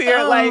ourselves here?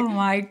 Oh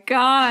my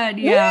God,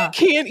 yeah. We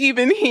can't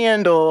even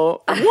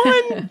handle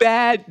one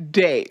bad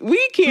day.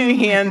 We can't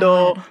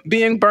handle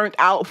being burnt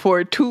out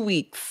for 2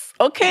 weeks.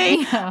 Okay?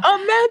 Yeah.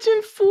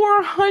 Imagine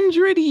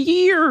 400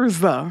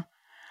 years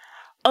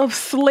of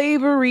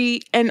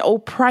slavery and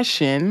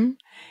oppression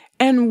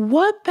and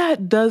what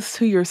that does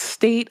to your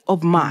state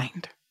of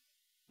mind.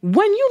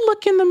 When you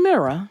look in the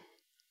mirror,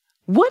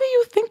 what do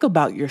you think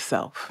about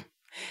yourself?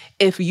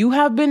 If you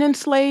have been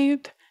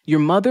enslaved, your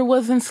mother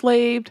was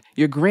enslaved,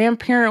 your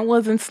grandparent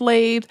was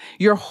enslaved,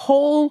 your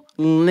whole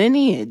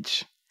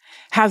lineage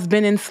has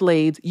been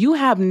enslaved, you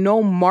have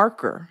no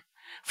marker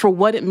for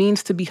what it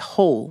means to be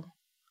whole.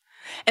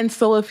 And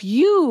so if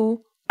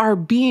you are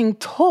being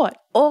taught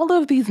all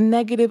of these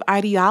negative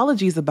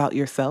ideologies about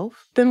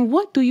yourself, then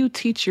what do you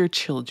teach your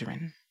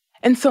children?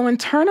 And so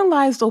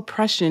internalized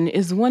oppression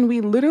is when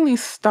we literally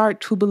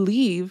start to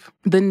believe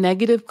the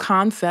negative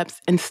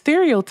concepts and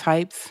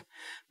stereotypes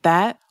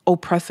that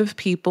oppressive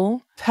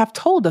people have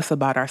told us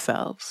about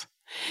ourselves.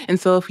 And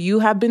so if you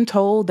have been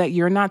told that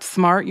you're not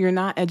smart, you're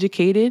not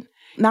educated,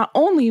 not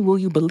only will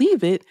you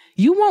believe it,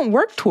 you won't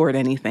work toward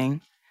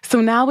anything.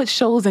 So now it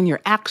shows in your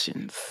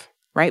actions,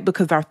 right?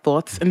 Because our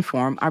thoughts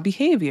inform our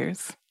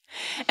behaviors.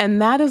 And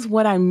that is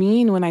what I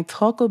mean when I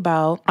talk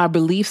about our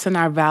beliefs and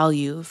our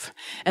values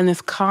and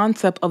this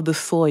concept of the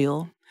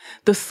soil.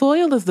 The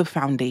soil is the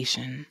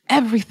foundation.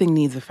 Everything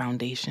needs a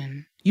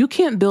foundation. You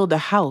can't build a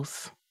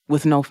house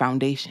with no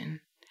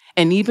foundation.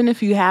 And even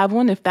if you have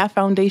one, if that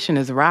foundation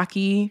is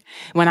rocky,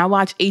 when I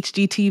watch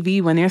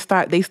HGTV, when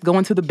they go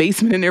into the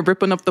basement and they're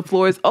ripping up the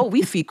floors, oh,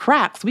 we see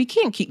cracks. We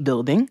can't keep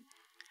building.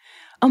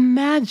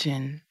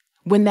 Imagine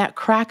when that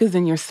crack is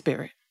in your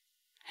spirit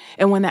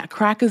and when that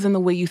crack is in the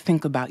way you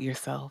think about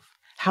yourself.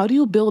 How do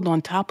you build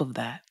on top of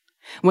that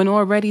when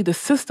already the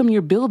system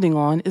you're building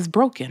on is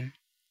broken?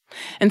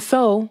 And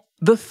so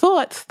the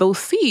thoughts, those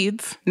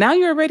seeds, now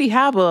you already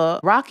have a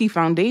rocky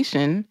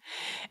foundation,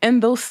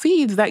 and those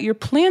seeds that you're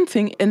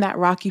planting in that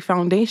rocky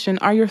foundation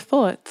are your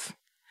thoughts.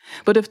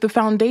 But if the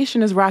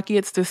foundation is rocky,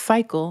 it's this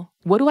cycle.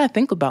 What do I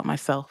think about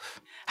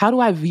myself? How do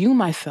I view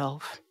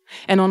myself?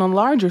 And on a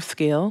larger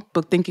scale,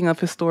 but thinking of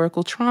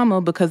historical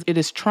trauma, because it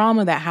is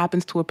trauma that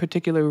happens to a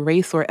particular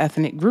race or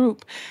ethnic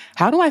group,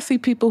 how do I see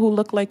people who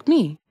look like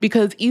me?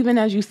 Because even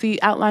as you see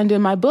outlined in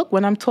my book,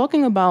 when I'm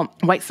talking about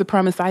white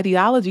supremacist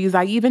ideologies,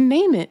 I even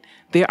name it.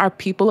 There are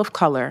people of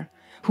color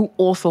who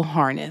also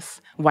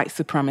harness white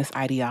supremacist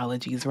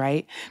ideologies,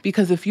 right?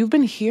 Because if you've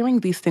been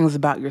hearing these things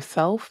about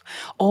yourself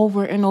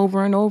over and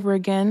over and over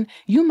again,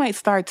 you might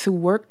start to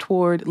work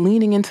toward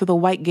leaning into the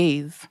white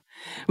gaze,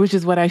 which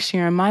is what I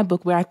share in my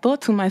book, where I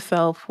thought to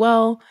myself,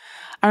 well,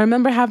 I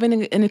remember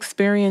having an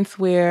experience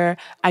where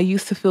I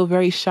used to feel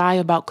very shy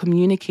about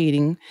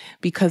communicating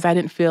because I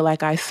didn't feel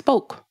like I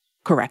spoke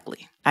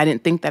correctly. I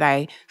didn't think that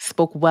I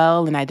spoke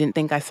well, and I didn't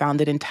think I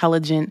sounded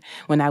intelligent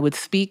when I would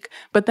speak.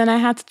 But then I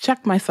had to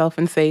check myself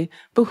and say,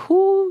 but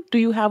who do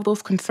you have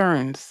those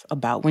concerns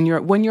about when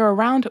you're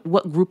around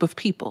what group of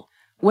people?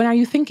 When are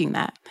you thinking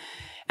that?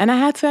 And I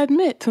had to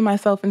admit to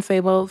myself and say,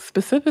 well,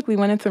 specifically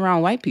when it's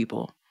around white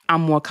people,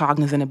 I'm more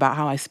cognizant about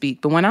how I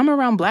speak. But when I'm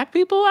around Black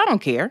people, I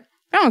don't care.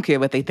 I don't care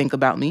what they think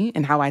about me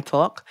and how I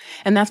talk.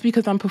 And that's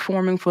because I'm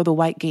performing for the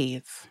white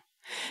gaze.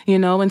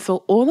 And so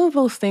all of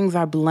those things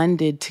are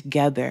blended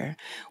together,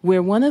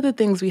 where one of the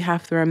things we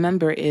have to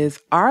remember is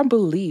our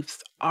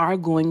beliefs are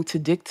going to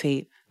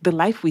dictate the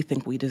life we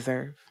think we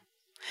deserve.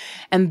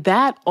 And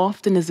that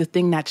often is the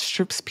thing that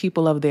strips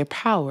people of their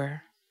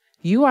power.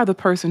 You are the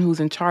person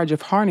who's in charge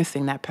of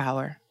harnessing that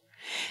power.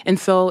 And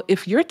so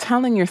if you're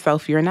telling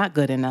yourself you're not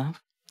good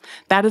enough,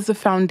 that is the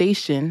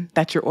foundation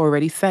that you're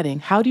already setting.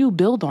 How do you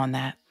build on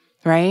that,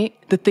 right?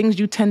 The things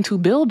you tend to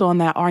build on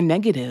that are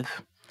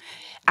negative.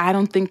 I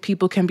don't think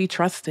people can be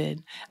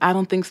trusted. I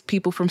don't think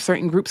people from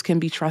certain groups can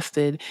be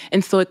trusted.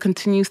 And so it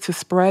continues to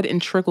spread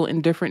and trickle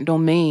in different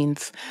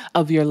domains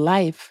of your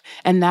life.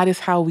 And that is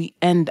how we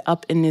end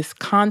up in this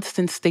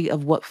constant state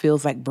of what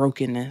feels like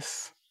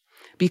brokenness.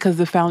 Because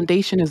the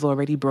foundation is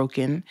already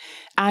broken.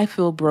 I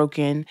feel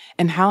broken.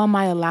 And how am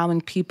I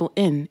allowing people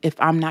in if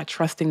I'm not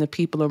trusting the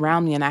people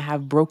around me and I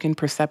have broken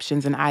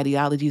perceptions and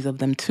ideologies of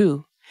them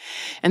too?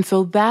 And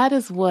so that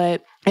is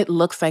what it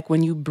looks like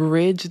when you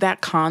bridge that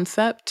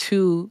concept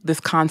to this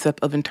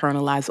concept of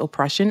internalized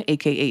oppression,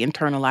 aka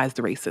internalized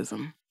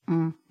racism.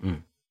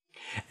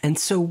 And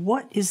so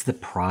what is the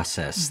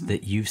process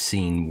that you've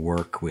seen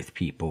work with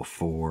people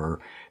for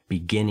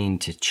beginning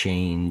to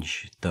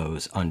change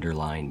those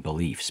underlying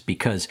beliefs?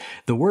 Because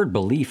the word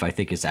belief, I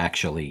think, is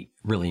actually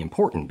really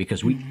important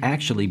because we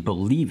actually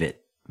believe it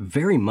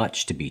very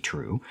much to be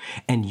true,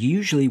 and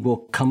usually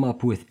we'll come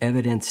up with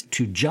evidence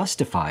to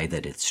justify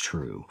that it's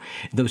true.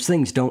 Those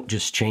things don't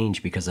just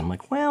change because I'm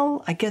like,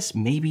 well, I guess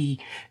maybe,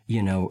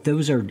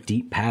 those are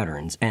deep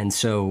patterns. And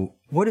so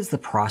what is the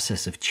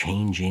process of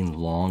changing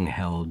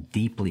long-held,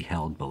 deeply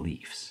held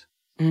beliefs?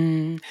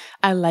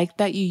 I like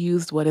that you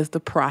used what is the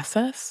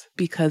process,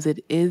 because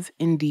it is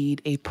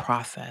indeed a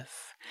process,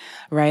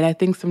 right? I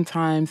think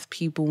sometimes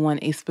people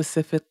want a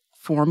specific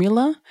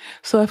formula.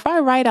 So if I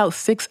write out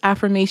 6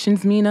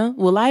 affirmations, Minaa,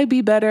 will I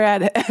be better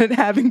at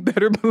having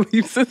better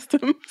belief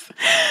systems?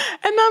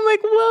 And I'm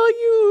like, well,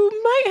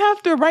 you might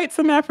have to write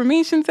some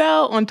affirmations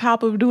out on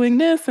top of doing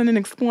this, and then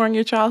exploring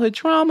your childhood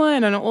trauma,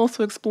 and then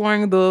also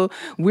exploring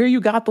where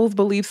you got those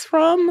beliefs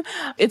from.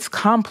 It's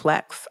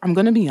complex. I'm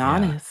going to be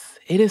honest.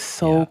 It is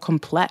so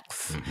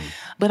complex.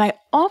 But I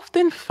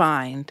often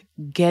find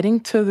getting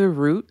to the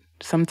root,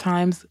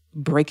 sometimes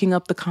breaking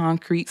up the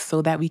concrete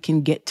so that we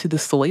can get to the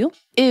soil,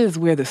 is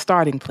where the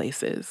starting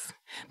place is.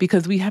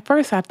 Because we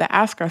first have to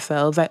ask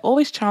ourselves, I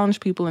always challenge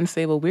people and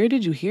say, well, where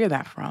did you hear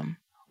that from?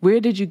 Where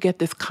did you get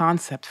this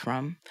concept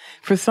from?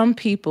 For some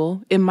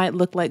people, it might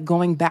look like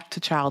going back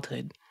to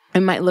childhood. It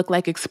might look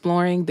like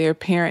exploring their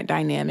parent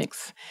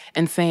dynamics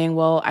and saying,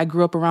 well, I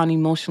grew up around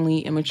emotionally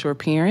immature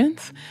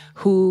parents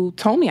who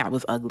told me I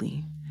was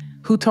ugly,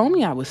 who told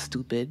me I was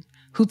stupid,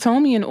 who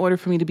told me in order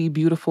for me to be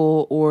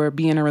beautiful or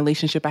be in a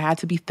relationship, I had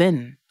to be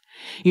thin.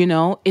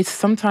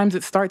 Sometimes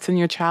it starts in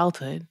your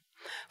childhood.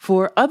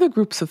 For other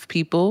groups of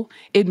people,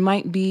 it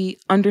might be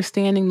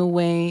understanding the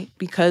way,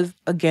 because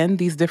again,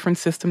 these different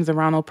systems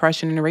around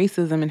oppression and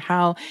racism, and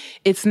how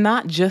it's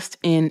not just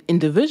in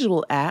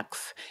individual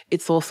acts,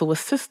 it's also a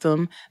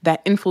system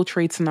that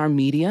infiltrates in our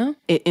media,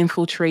 it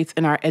infiltrates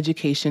in our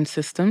education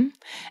system.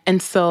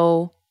 And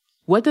so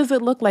what does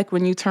it look like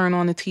when you turn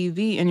on the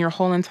TV and your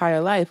whole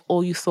entire life,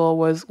 all you saw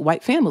was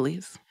white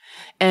families?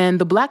 And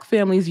the Black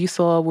families you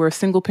saw were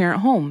single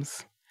parent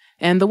homes.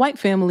 And the white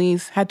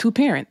families had two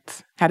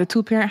parents, had a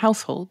two-parent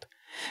household,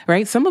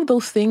 right? Some of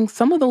those things,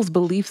 some of those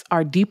beliefs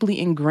are deeply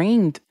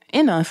ingrained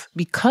in us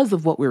because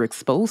of what we're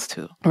exposed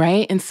to,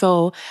 right? And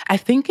so I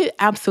think it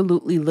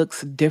absolutely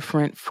looks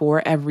different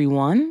for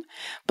everyone,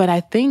 but I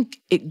think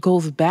it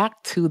goes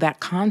back to that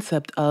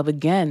concept of,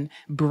 again,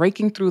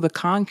 breaking through the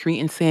concrete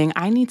and saying,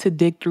 I need to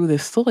dig through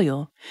this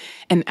soil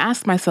and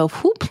ask myself,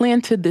 who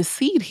planted this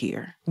seed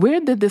here? Where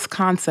did this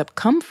concept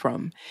come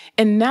from?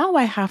 And now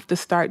I have to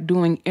start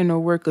doing inner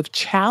work of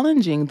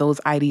challenging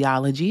those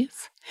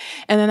ideologies.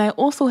 And then I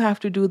also have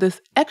to do this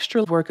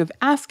extra work of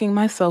asking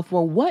myself,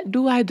 well, what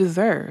do I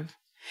deserve?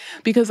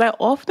 Because I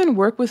often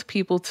work with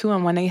people too,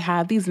 and when they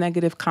have these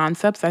negative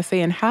concepts, I say,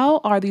 and how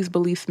are these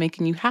beliefs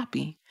making you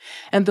happy?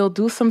 And they'll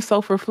do some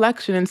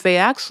self-reflection and say,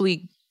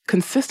 actually,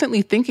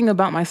 consistently thinking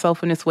about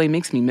myself in this way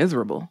makes me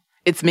miserable.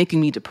 It's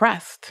making me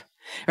depressed.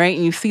 Right?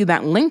 And you see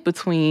that link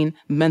between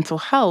mental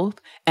health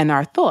and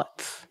our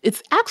thoughts.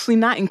 It's actually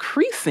not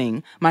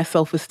increasing my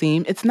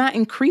self-esteem. It's not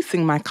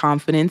increasing my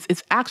confidence.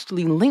 It's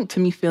actually linked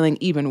to me feeling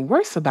even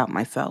worse about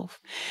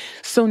myself.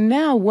 So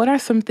now, what are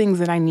some things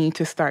that I need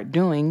to start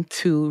doing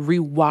to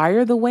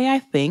rewire the way I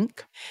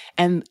think?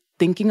 And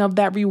thinking of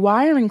that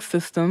rewiring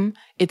system,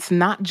 it's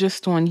not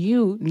just on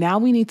you. Now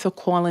we need to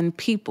call in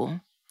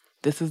people.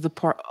 This is the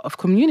part of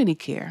community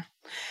care.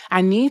 I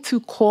need to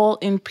call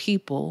in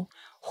people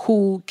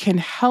who can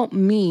help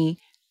me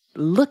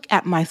look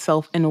at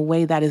myself in a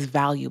way that is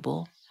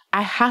valuable.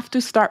 I have to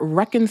start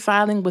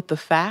reconciling with the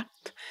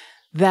fact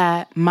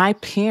that my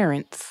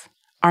parents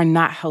are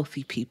not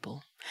healthy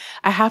people.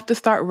 I have to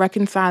start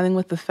reconciling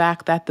with the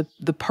fact that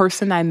the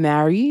person I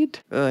married,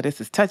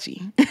 this is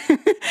touchy,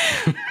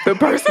 the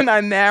person I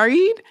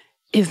married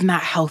is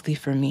not healthy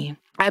for me.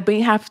 I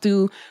may have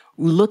to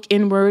look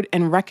inward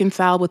and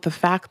reconcile with the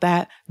fact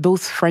that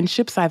those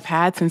friendships I've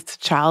had since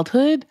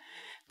childhood,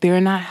 they're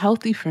not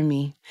healthy for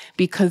me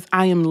because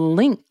I am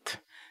linked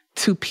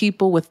to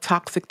people with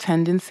toxic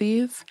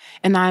tendencies,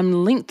 and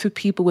I'm linked to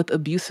people with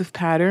abusive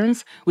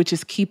patterns, which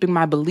is keeping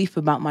my belief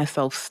about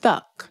myself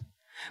stuck.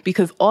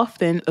 Because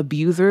often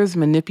abusers,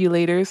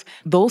 manipulators,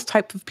 those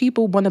types of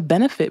people want to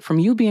benefit from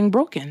you being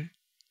broken.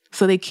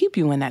 So they keep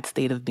you in that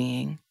state of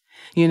being,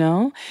 you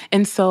know?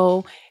 And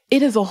so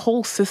it is a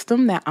whole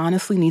system that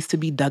honestly needs to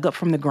be dug up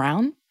from the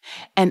ground.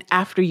 And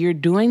after you're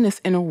doing this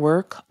inner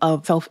work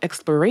of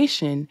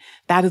self-exploration,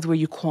 that is where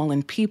you call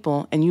in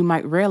people. And you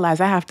might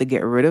realize I have to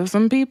get rid of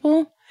some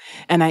people.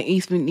 And I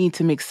even need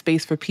to make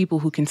space for people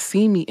who can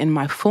see me in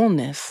my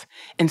fullness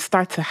and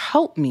start to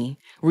help me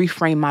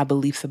reframe my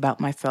beliefs about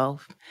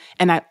myself.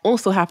 And I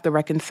also have to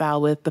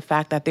reconcile with the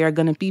fact that there are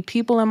going to be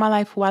people in my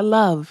life who I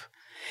love.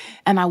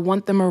 And I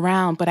want them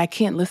around, but I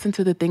can't listen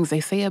to the things they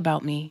say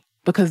about me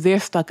because they're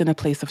stuck in a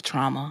place of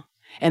trauma.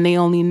 And they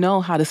only know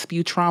how to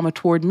spew trauma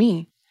toward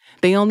me.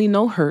 They only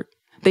know hurt.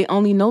 They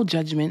only know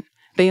judgment.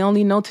 They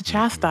only know to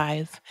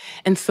chastise.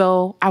 And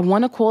so I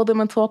want to call them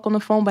and talk on the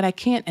phone, but I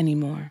can't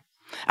anymore.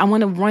 I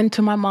want to run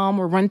to my mom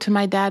or run to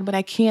my dad, but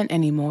I can't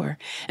anymore.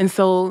 And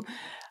so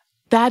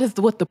that is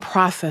what the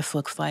process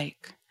looks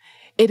like.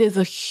 It is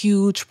a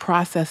huge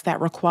process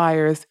that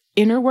requires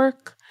inner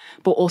work,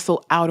 but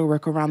also outer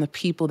work around the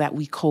people that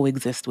we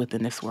coexist with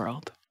in this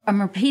world.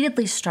 I'm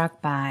repeatedly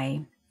struck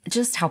by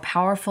just how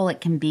powerful it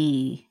can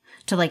be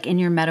to, like, in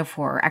your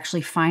metaphor,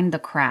 actually find the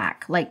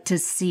crack, like to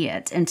see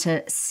it and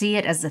to see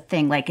it as a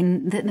thing. Like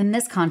in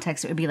this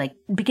context, it would be like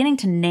beginning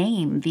to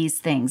name these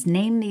things,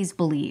 name these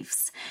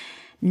beliefs,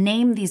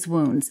 name these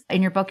wounds.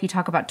 In your book, you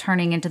talk about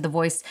turning into the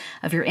voice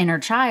of your inner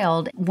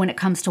child when it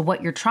comes to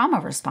what your trauma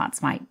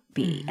response might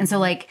be. Mm-hmm. And so,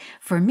 like,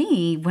 for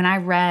me, when I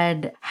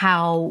read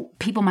how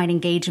people might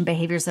engage in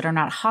behaviors that are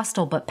not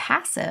hostile but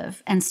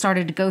passive and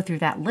started to go through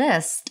that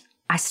list,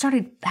 I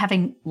started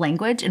having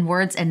language and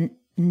words and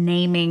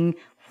naming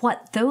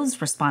what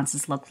those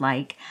responses looked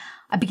like.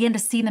 I began to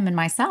see them in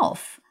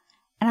myself.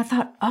 And I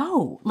thought,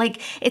 oh,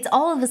 like, it's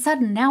all of a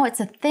sudden now it's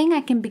a thing I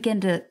can begin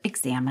to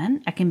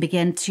examine. I can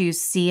begin to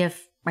see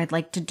if I'd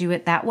like to do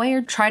it that way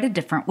or try it a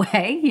different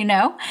way, you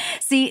know?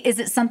 See, is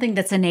it something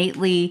that's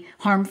innately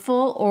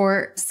harmful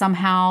or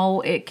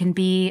somehow it can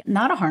be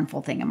not a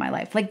harmful thing in my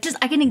life? Like, just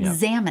I can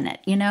examine it,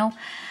 you know?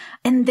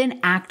 And then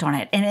act on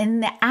it. And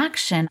in the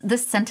action,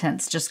 this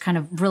sentence just kind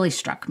of really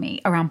struck me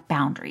around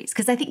boundaries.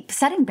 Because I think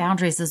setting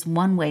boundaries is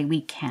one way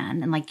we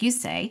can. And like you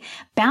say,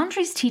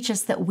 boundaries teach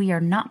us that we are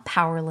not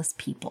powerless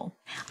people.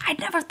 I'd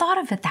never thought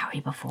of it that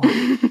way before.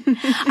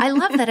 I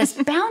love that, as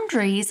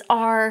boundaries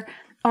are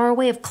a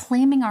way of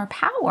claiming our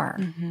power,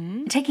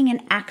 taking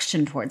an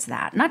action towards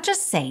that, not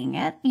just saying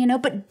it, you know,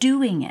 but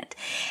doing it.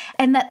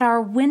 And that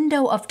our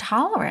window of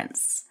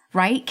tolerance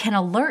right, can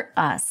alert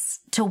us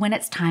to when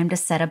it's time to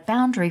set a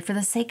boundary for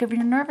the sake of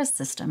your nervous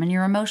system and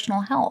your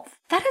emotional health.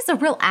 That is a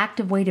real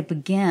active way to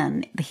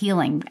begin the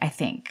healing, I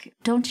think.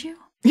 Don't you?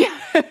 Yeah,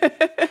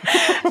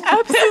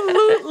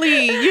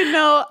 absolutely.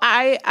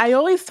 I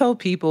always tell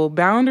people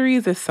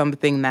boundaries is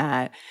something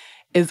that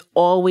is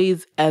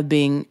always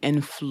ebbing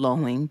and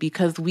flowing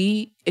because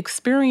we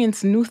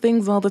experience new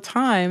things all the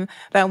time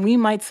that we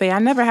might say, I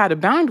never had a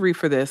boundary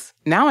for this.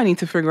 Now I need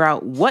to figure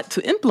out what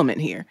to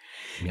implement here,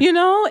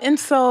 And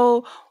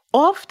so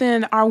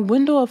often our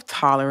window of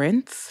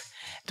tolerance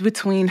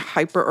between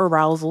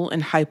hyperarousal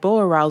and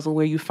hypoarousal,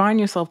 where you find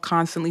yourself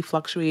constantly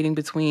fluctuating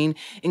between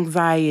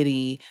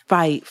anxiety,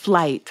 fight,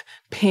 flight,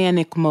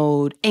 panic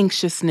mode,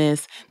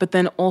 anxiousness, but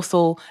then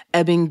also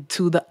ebbing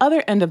to the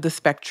other end of the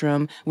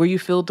spectrum where you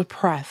feel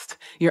depressed,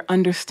 you're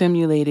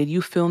understimulated,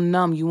 you feel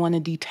numb, you want to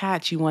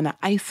detach, you want to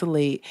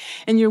isolate.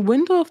 And your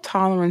window of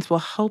tolerance will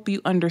help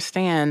you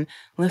understand,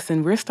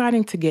 listen, we're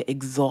starting to get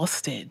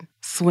exhausted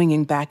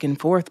swinging back and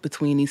forth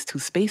between these two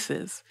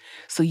spaces.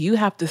 So you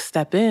have to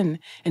step in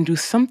and do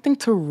something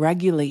to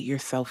regulate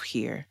yourself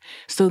here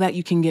so that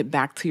you can get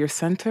back to your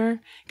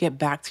center, get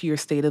back to your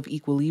state of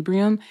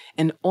equilibrium,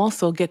 and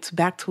also get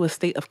back to a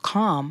state of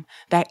calm,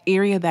 that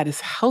area that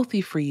is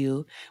healthy for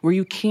you where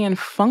you can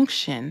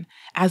function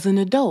as an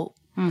adult.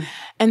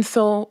 And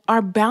so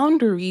our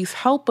boundaries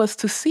help us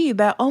to see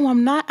that,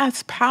 I'm not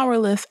as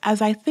powerless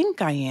as I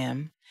think I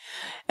am.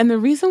 And the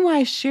reason why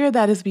I share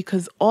that is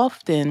because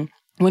often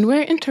when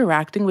we're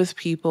interacting with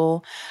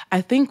people,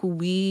 I think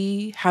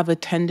we have a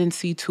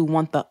tendency to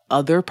want the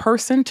other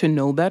person to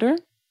know better.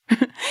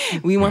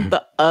 We want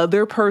the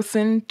other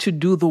person to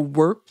do the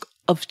work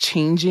of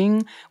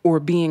changing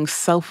or being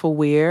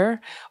self-aware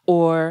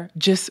or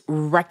just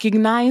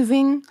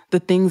recognizing the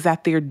things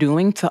that they're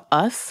doing to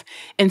us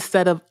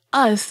instead of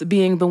us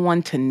being the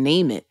one to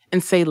name it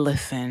and say,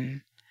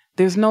 listen,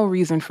 there's no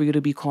reason for you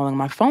to be calling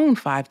my phone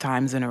 5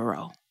 times in a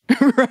row.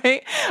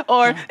 Right?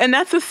 And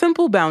that's a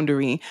simple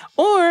boundary.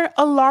 Or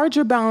a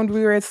larger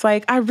boundary where it's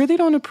like, I really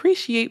don't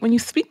appreciate when you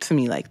speak to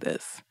me like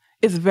this.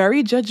 It's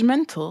very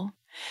judgmental.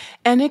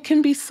 And it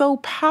can be so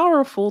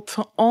powerful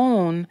to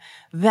own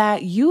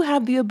that you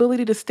have the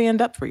ability to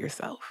stand up for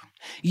yourself.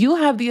 You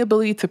have the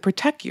ability to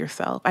protect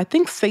yourself. I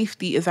think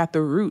safety is at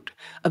the root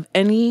of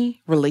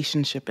any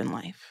relationship in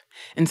life.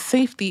 And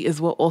safety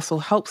is what also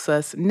helps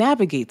us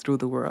navigate through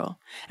the world.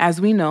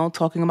 As we know,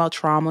 talking about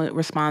trauma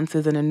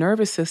responses in a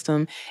nervous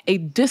system, a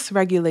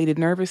dysregulated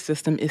nervous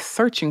system is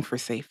searching for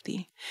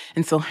safety.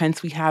 And so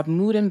hence we have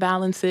mood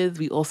imbalances.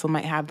 We also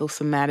might have those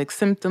somatic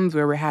symptoms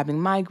where we're having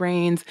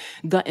migraines,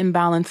 gut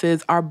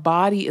imbalances. Our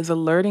body is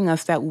alerting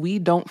us that we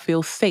don't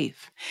feel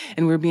safe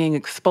and we're being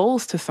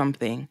exposed to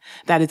something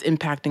that is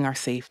impacting our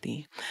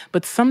safety.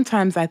 But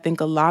sometimes I think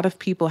a lot of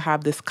people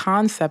have this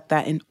concept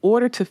that in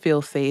order to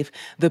feel safe,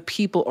 the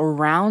people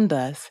around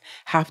us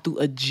have to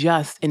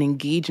adjust and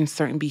engage in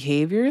certain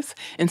behaviors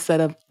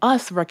instead of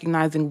us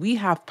recognizing we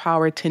have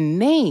power to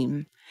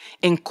name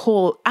and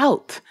call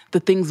out the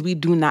things we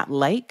do not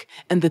like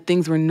and the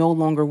things we're no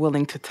longer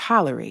willing to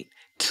tolerate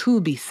to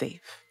be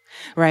safe,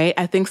 right?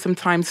 I think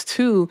sometimes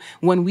too,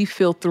 when we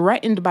feel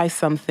threatened by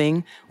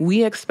something,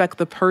 we expect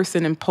the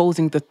person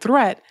imposing the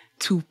threat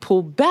to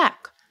pull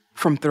back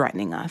from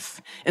threatening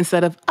us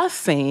instead of us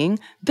saying,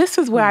 this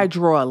is where I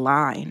draw a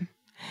line.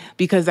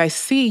 Because I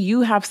see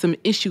you have some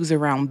issues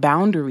around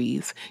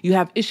boundaries. You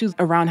have issues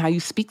around how you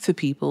speak to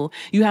people.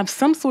 You have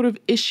some sort of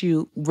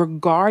issue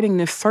regarding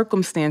this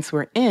circumstance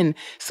we're in.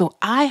 So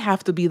I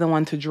have to be the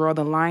one to draw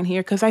the line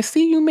here because I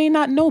see you may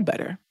not know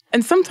better.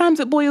 And sometimes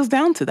it boils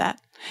down to that.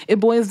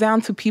 It boils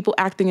down to people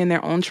acting in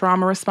their own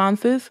trauma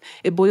responses.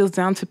 It boils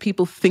down to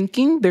people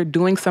thinking they're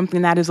doing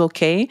something that is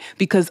okay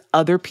because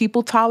other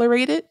people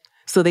tolerate it.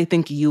 So they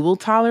think you will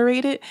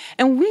tolerate it.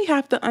 And we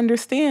have to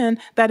understand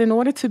that in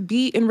order to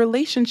be in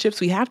relationships,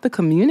 we have to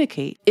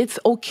communicate. It's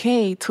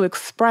okay to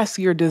express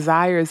your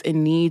desires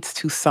and needs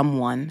to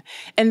someone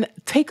and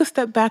take a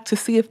step back to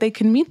see if they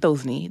can meet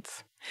those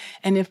needs.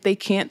 And if they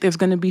can't, there's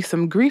going to be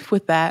some grief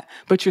with that,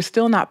 but you're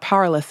still not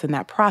powerless in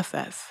that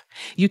process.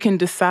 You can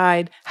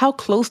decide, how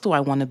close do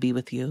I want to be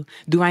with you?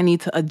 Do I need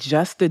to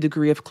adjust the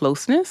degree of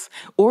closeness,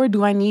 or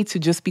do I need to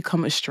just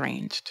become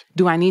estranged?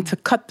 Do I need to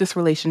cut this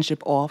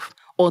relationship off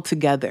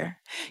altogether?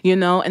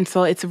 And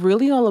so it's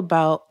really all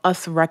about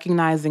us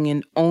recognizing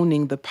and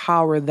owning the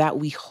power that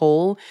we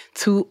hold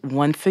to,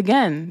 once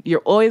again,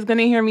 you're always going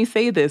to hear me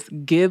say this,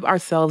 give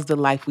ourselves the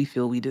life we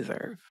feel we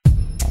deserve.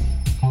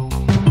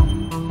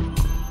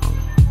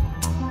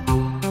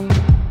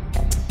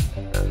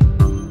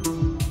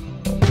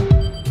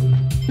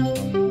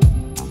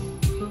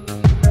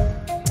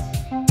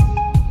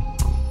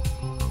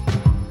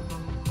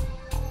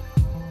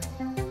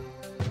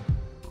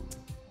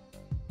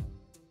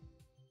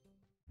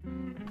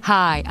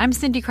 Hi, I'm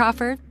Cindy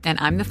Crawford, and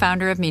I'm the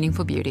founder of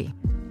Meaningful Beauty.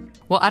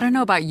 Well, I don't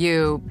know about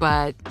you,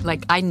 but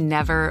I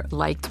never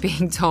liked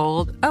being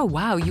told, oh,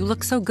 wow, you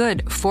look so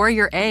good for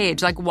your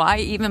age. Why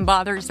even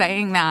bother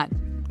saying that?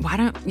 Why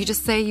don't you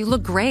just say you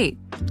look great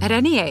at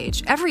any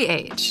age, every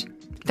age?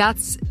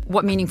 That's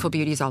what Meaningful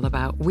Beauty is all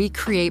about. We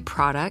create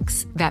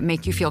products that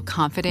make you feel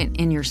confident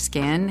in your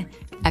skin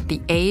at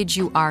the age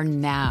you are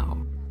now.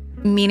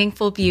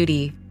 Meaningful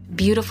Beauty.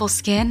 Beautiful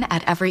skin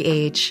at every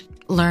age.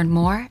 Learn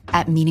more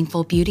at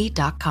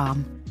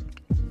meaningfulbeauty.com.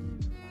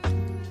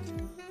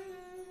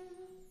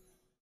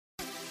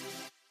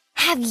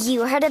 Have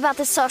you heard about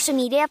the social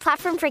media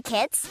platform for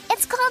kids?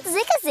 It's called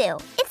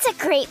Zigazoo. It's a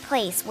great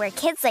place where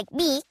kids like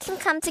me can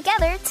come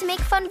together to make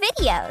fun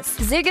videos.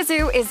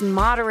 Zigazoo is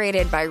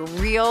moderated by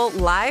real,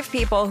 live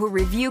people who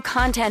review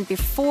content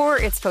before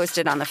it's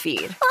posted on the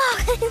feed.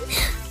 Oh,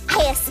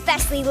 I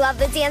especially love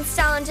the dance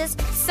challenges.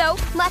 So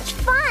much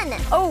fun.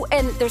 Oh,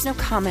 and there's no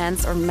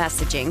comments or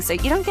messaging, so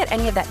you don't get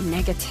any of that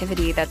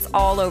negativity that's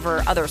all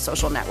over other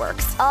social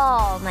networks.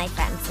 All my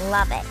friends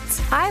love it.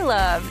 I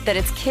love that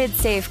it's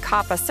kid-safe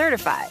COPPA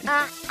certified.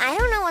 I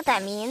don't know what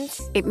that means.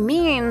 It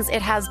means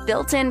it has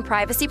built-in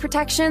privacy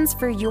protections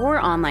for your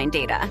online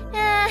data.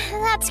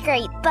 That's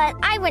great, but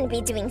I wouldn't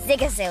be doing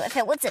Zigazoo if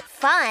it wasn't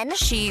fun.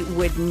 She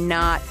would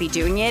not be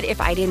doing it if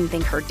I didn't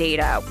think her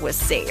data was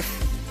safe.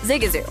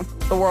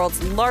 Zigazoo, the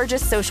world's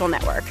largest social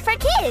network. For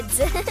kids!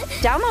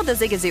 Download the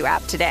Zigazoo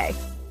app today.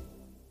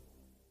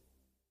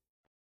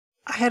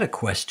 I had a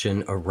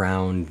question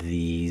around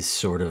these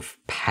sort of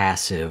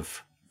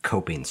passive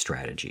coping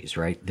strategies,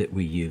 right, that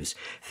we use.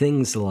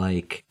 Things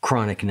like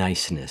chronic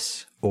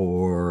niceness,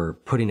 or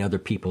putting other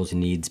people's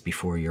needs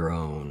before your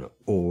own,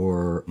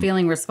 or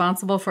feeling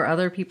responsible for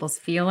other people's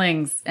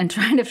feelings and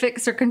trying to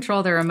fix or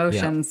control their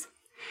emotions.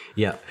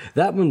 Yeah,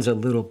 that one's a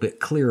little bit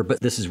clearer,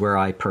 but this is where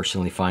I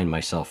personally find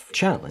myself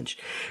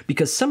challenged.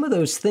 Because some of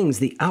those things,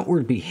 the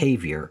outward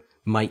behavior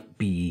might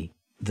be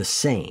the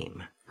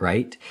same,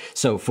 right?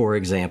 So, for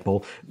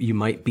example, you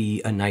might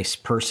be a nice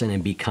person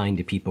and be kind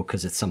to people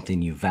because it's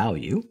something you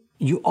value.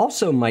 You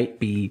also might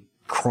be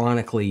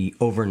chronically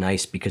over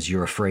nice because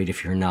you're afraid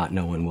if you're not,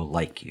 no one will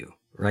like you.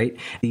 Right?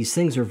 These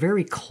things are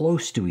very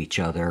close to each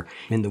other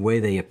in the way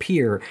they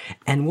appear.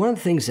 And one of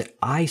the things that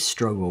I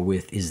struggle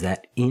with is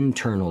that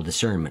internal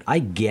discernment. I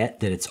get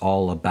that it's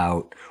all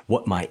about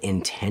what my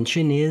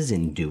intention is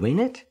in doing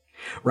it,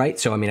 right?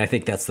 So, I mean, I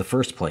think that's the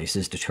first place,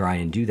 is to try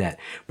and do that.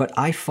 But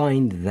I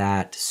find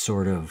that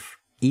sort of,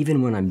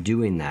 even when I'm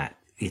doing that,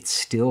 it's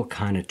still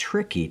kind of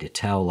tricky to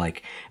tell,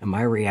 like, am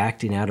I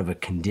reacting out of a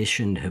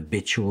conditioned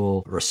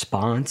habitual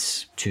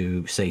response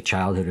to, say,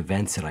 childhood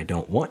events that I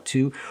don't want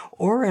to,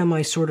 or am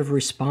I sort of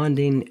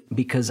responding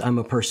because I'm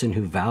a person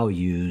who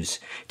values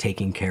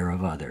taking care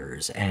of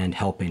others and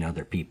helping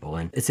other people?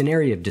 And it's an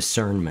area of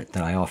discernment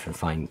that I often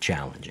find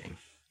challenging.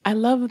 I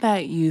love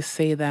that you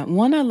say that.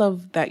 One, I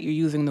love that you're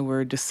using the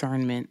word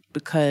discernment,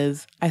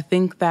 because I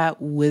think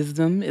that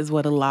wisdom is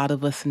what a lot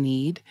of us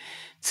need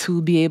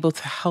to be able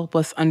to help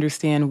us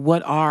understand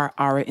what are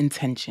our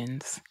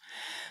intentions.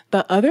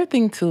 The other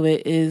thing to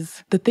it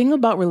is, the thing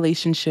about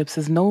relationships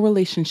is no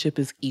relationship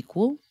is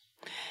equal.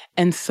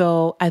 And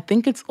so I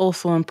think it's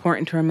also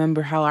important to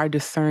remember how our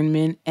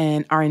discernment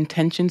and our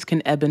intentions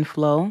can ebb and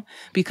flow,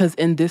 because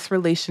in this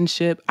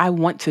relationship, I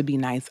want to be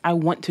nice. I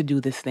want to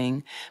do this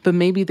thing. But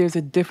maybe there's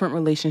a different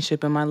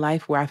relationship in my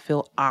life where I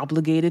feel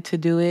obligated to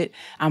do it.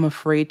 I'm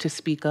afraid to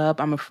speak up.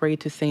 I'm afraid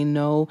to say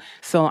no.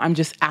 So I'm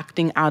just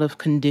acting out of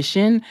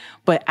condition.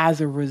 But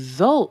as a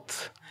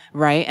result,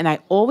 right? And I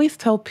always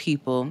tell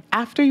people,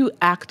 after you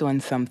act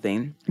on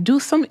something, do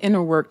some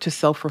inner work to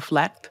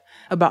self-reflect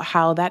about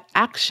how that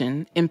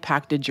action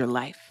impacted your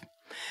life.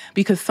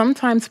 Because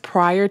sometimes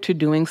prior to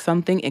doing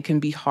something, it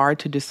can be hard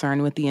to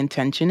discern what the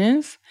intention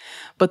is,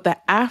 but the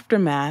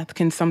aftermath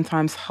can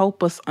sometimes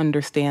help us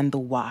understand the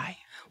why.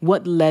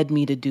 What led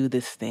me to do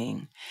this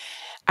thing?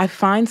 I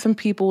find some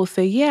people will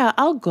say, yeah,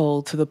 I'll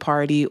go to the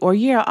party, or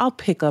yeah, I'll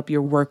pick up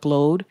your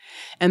workload.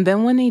 And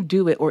then when they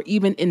do it, or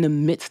even in the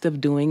midst of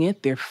doing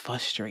it, they're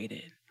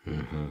frustrated.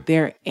 Mm-hmm.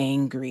 They're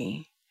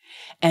angry.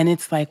 And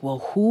it's like, well,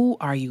 who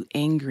are you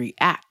angry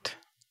at?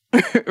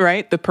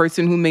 Right? The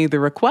person who made the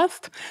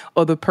request,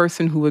 or the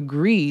person who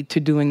agreed to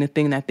doing the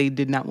thing that they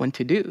did not want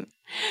to do.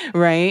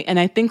 Right? And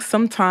I think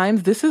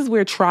sometimes this is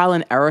where trial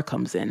and error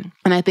comes in.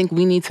 And I think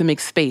we need to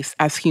make space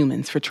as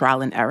humans for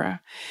trial and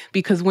error.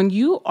 Because when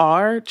you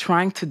are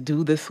trying to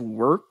do this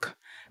work,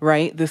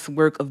 right, this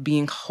work of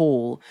being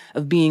whole,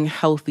 of being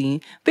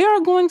healthy, there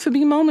are going to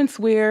be moments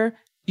where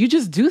you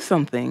just do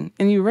something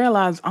and you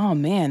realize, oh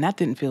man, that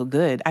didn't feel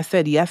good. I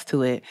said yes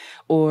to it.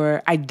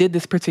 Or I did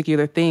this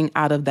particular thing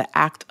out of the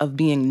act of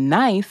being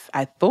nice.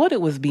 I thought it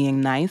was being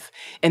nice.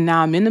 And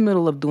now I'm in the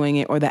middle of doing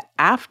it, or the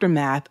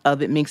aftermath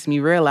of it makes me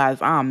realize,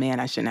 oh man,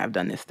 I shouldn't have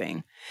done this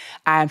thing.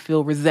 I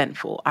feel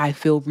resentful. I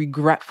feel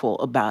regretful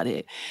about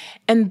it.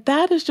 And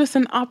that is just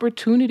an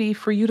opportunity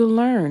for you to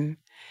learn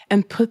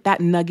and put that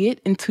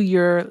nugget into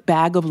your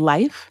bag of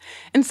life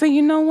and say,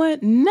 you know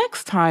what?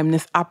 Next time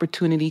this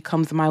opportunity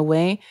comes my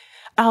way,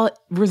 I'll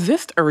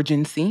resist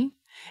urgency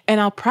And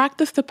I'll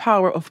practice the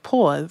power of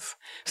pause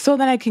so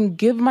that I can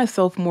give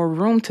myself more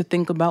room to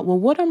think about, well,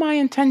 what are my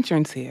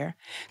intentions here?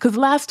 Because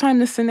last time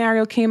this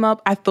scenario came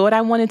up, I thought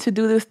I wanted to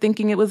do this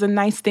thinking it was a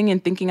nice thing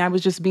and thinking I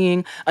was just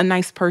being a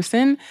nice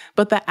person.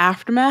 But the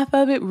aftermath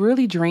of it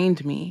really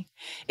drained me.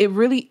 It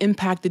really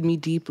impacted me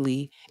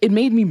deeply. It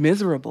made me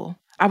miserable.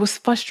 I was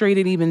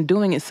frustrated even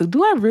doing it. So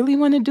do I really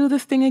want to do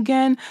this thing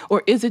again?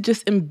 Or is it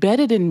just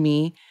embedded in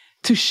me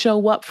to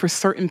show up for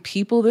certain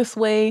people this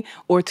way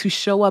or to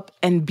show up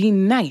and be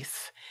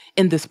nice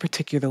in this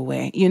particular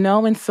way, you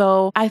know? And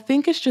so I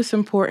think it's just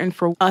important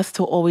for us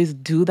to always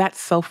do that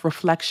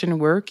self-reflection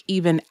work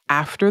even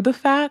after the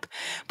fact.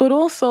 But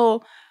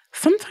also,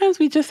 sometimes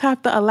we just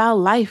have to allow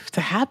life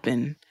to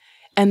happen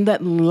and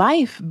let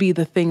life be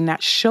the thing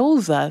that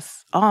shows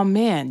us, oh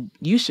man,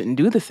 you shouldn't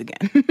do this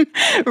again,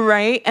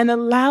 right? And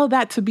allow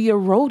that to be a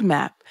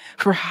roadmap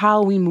for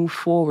how we move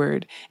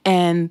forward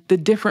and the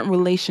different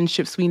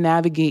relationships we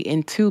navigate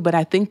into. But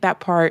I think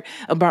that part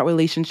about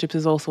relationships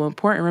is also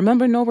important.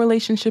 Remember, no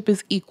relationship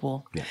is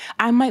equal. Yeah.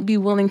 I might be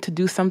willing to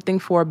do something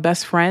for a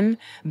best friend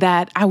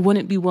that I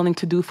wouldn't be willing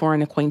to do for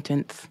an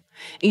acquaintance.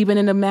 Even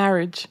in a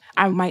marriage,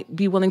 I might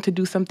be willing to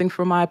do something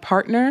for my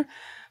partner,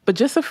 but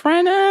just a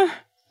friend,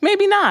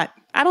 maybe not.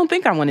 I don't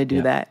think I want to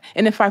do that.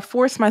 And if I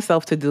force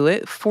myself to do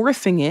it,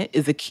 forcing it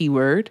is a key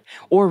word,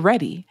 or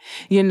ready,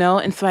 you know?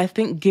 And so I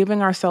think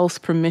giving ourselves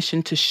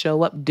permission to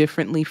show up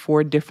differently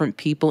for different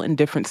people in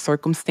different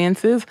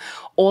circumstances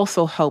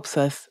also helps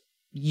us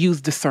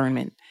use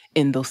discernment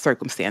in those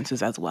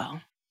circumstances as well.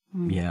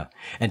 Yeah.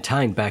 And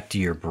tying back to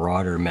your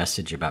broader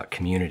message about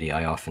community,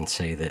 I often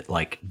say that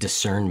like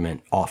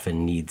discernment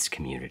often needs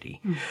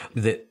community.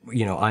 That,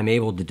 you know, I'm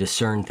able to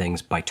discern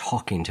things by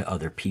talking to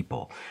other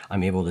people.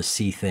 I'm able to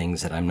see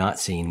things that I'm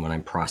not seeing when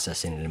I'm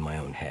processing it in my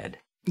own head.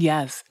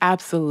 Yes,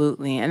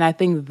 absolutely. And I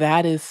think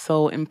that is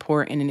so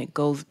important. And it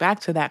goes back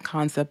to that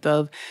concept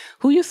of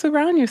who you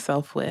surround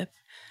yourself with.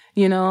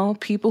 You know,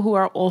 people who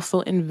are also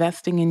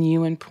investing in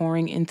you and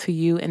pouring into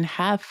you and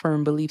have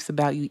firm beliefs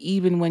about you,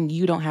 even when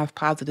you don't have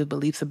positive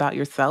beliefs about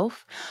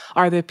yourself.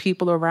 Are there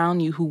people around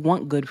you who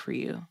want good for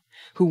you,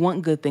 who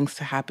want good things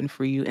to happen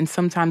for you? And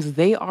sometimes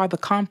they are the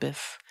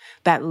compass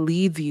that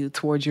leads you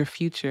towards your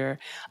future.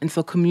 And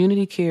so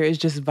community care is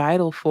just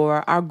vital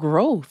for our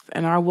growth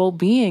and our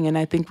well-being. And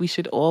I think we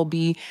should all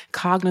be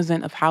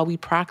cognizant of how we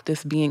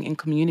practice being in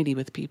community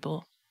with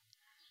people.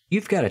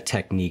 You've got a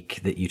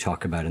technique that you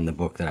talk about in the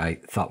book that I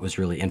thought was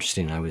really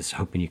interesting. I was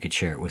hoping you could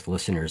share it with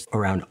listeners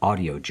around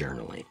audio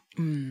journaling.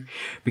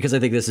 Because I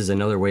think this is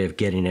another way of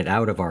getting it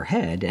out of our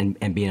head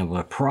and being able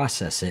to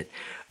process it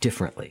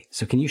differently.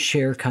 So can you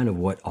share kind of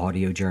what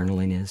audio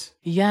journaling is?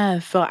 Yeah,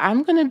 so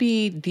I'm going to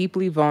be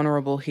deeply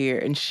vulnerable here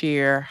and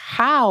share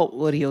how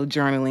audio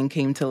journaling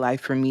came to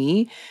life for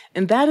me.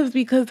 And that is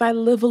because I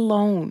live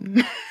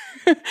alone.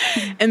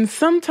 And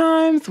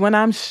sometimes when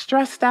I'm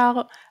stressed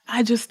out,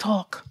 I just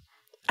talk.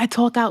 I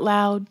talk out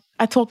loud.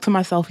 I talk to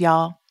myself,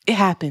 y'all. It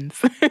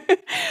happens.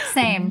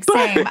 Same.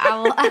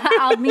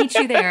 I'll meet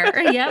you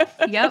there.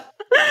 Yep.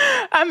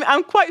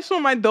 I'm quite sure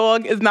my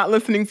dog is not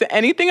listening to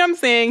anything I'm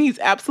saying. He's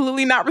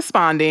absolutely not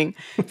responding.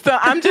 So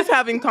I'm just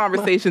having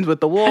conversations with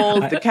the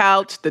walls, the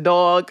couch, the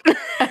dog.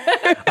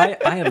 I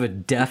have a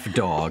deaf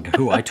dog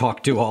who I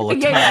talk to all the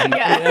time.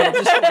 Yeah.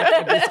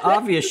 It's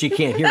obvious she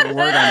can't hear a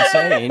word I'm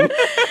saying.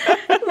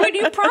 When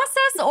you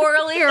process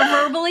orally or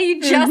verbally,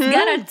 you just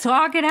gotta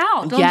talk it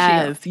out, don't you?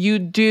 Yes, you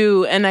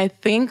do. And I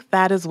think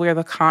that is where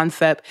the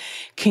concept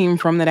came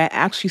from that I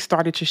actually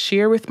started to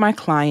share with my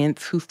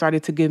clients who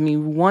started to give me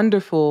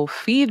wonderful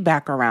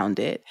feedback around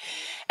it.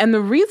 And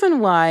the reason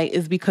why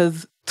is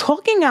because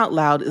talking out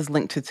loud is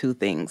linked to two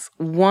things.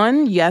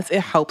 One, yes, it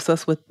helps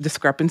us with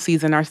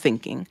discrepancies in our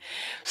thinking.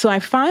 So I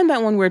find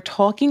that when we're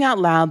talking out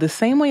loud, the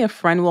same way a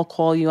friend will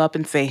call you up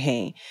and say,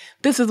 hey,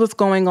 this is what's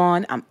going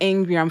on. I'm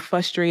angry. I'm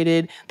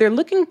frustrated. They're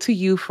looking to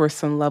you for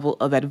some level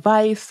of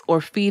advice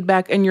or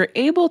feedback, and you're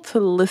able to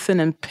listen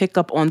and pick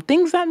up on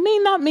things that may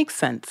not make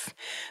sense,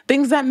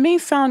 things that may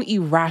sound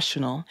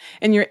irrational,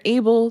 and you're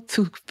able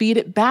to feed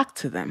it back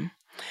to them.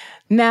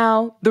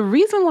 Now, the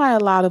reason why a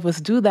lot of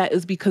us do that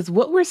is because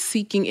what we're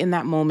seeking in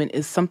that moment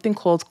is something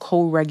called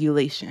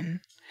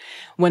co-regulation.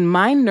 When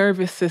my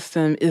nervous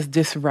system is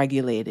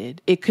dysregulated,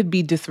 it could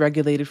be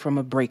dysregulated from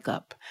a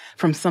breakup,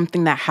 from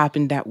something that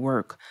happened at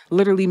work.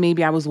 Literally,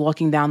 maybe I was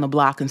walking down the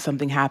block and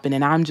something happened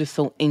and I'm just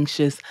so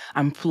anxious,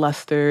 I'm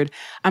flustered.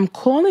 I'm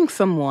calling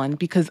someone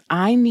because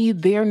I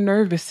need their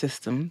nervous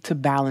system to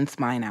balance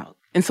mine out.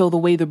 And so the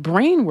way the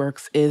brain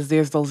works is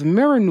there's those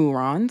mirror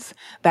neurons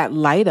that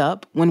light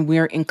up when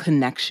we're in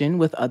connection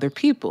with other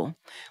people.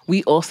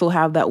 We also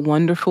have that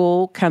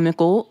wonderful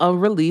chemical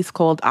release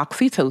called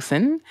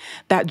oxytocin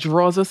that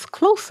draws us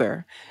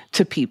closer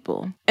to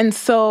people. And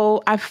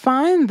so I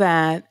find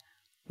that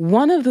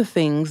one of the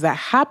things that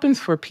happens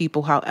for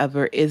people,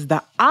 however, is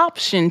the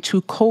option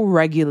to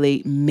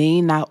co-regulate may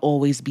not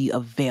always be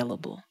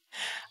available.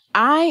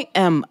 I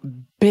am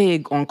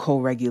big on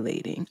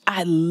co-regulating.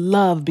 I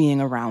love being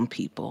around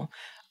people.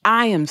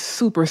 I am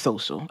super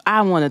social.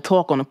 I want to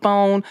talk on the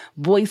phone,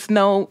 voice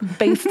note,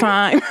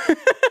 FaceTime.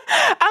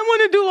 I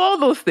want to do all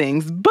those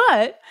things.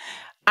 But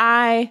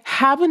I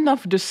have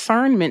enough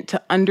discernment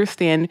to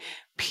understand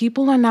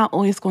people are not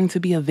always going to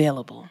be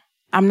available.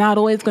 I'm not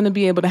always going to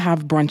be able to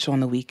have brunch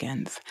on the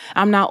weekends.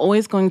 I'm not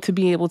always going to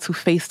be able to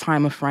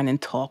FaceTime a friend and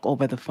talk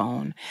over the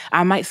phone.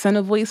 I might send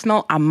a voice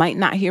note. I might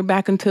not hear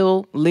back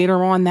until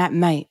later on that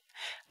night.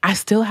 I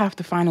still have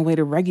to find a way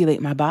to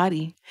regulate my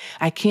body.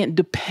 I can't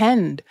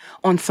depend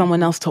on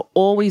someone else to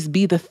always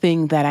be the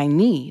thing that I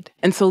need.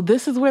 And so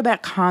this is where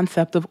that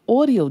concept of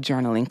audio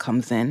journaling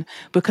comes in,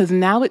 because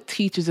now it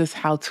teaches us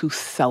how to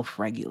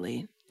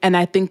self-regulate. And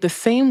I think the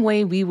same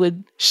way we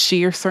would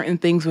share certain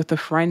things with a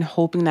friend,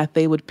 hoping that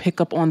they would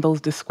pick up on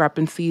those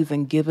discrepancies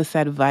and give us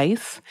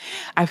advice,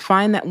 I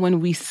find that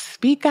when we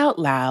speak out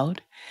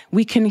loud,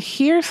 we can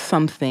hear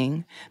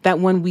something that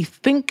when we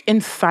think in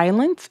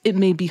silence, it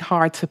may be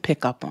hard to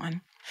pick up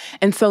on.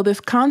 And so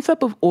this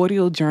concept of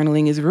audio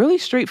journaling is really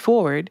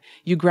straightforward.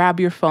 You grab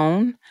your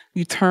phone,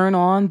 you turn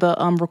on the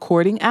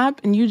recording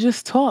app, and you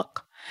just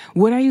talk.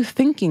 What are you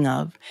thinking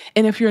of?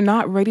 And if you're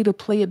not ready to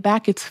play it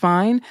back, it's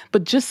fine.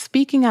 But just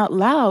speaking out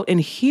loud and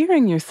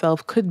hearing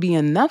yourself could be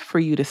enough for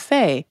you to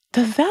say,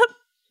 does that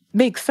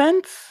make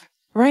sense?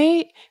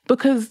 Right?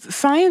 Because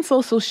science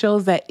also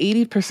shows that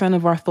 80%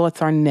 of our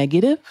thoughts are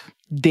negative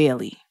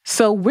daily.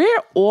 So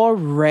we're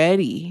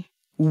already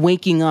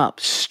waking up,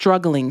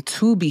 struggling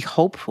to be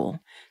hopeful,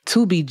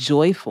 to be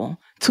joyful,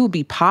 to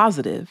be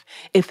positive,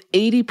 if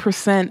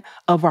 80%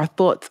 of our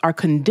thoughts are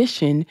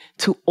conditioned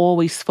to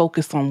always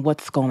focus on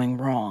what's going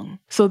wrong.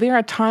 So there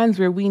are times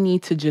where we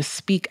need to just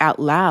speak out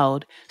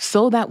loud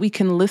so that we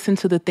can listen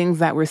to the things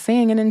that we're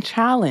saying and then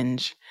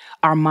challenge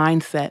our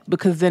mindset.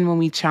 Because then when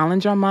we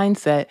challenge our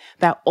mindset,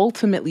 that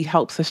ultimately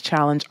helps us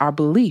challenge our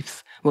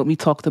beliefs, what we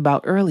talked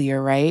about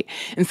earlier, right?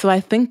 And so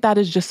I think that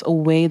is just a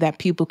way that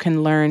people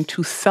can learn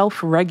to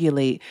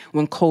self-regulate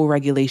when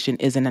co-regulation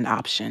isn't an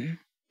option.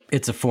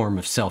 It's a form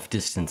of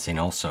self-distancing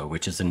also,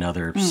 which is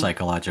another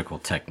psychological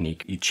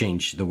technique. You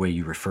change the way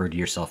you refer to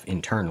yourself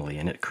internally,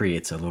 and it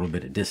creates a little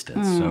bit of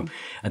distance. So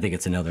I think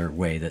it's another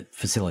way that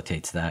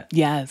facilitates that.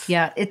 Yes.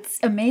 Yeah, it's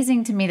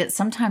amazing to me that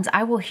sometimes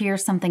I will hear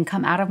something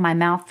come out of my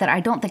mouth that I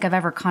don't think I've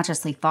ever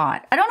consciously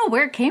thought. I don't know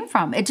where it came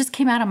from. It just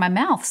came out of my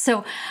mouth.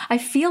 So I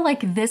feel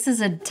like this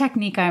is a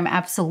technique I'm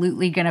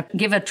absolutely going to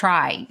give a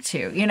try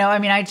to. You know, I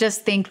mean, I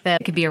just think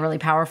that it could be a really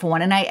powerful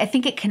one. And I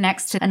think it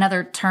connects to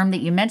another term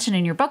that you mentioned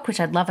in your book, which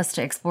I'd love us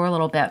to explore a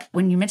little bit.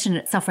 When you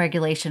mentioned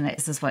self-regulation,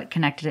 this is what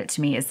connected it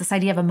to me, is this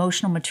idea of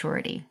emotional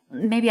maturity.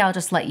 Maybe I'll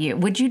just let you.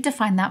 Would you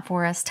define that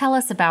for us? Tell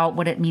us about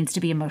what it means to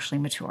be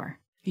emotionally mature.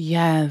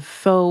 Yes.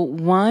 So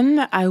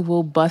one, I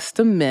will bust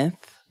a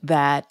myth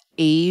that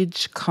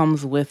age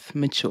comes with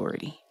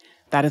maturity.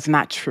 That is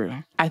not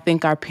true. I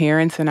think our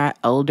parents and our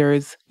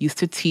elders used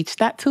to teach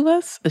that to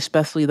us,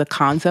 especially the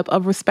concept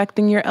of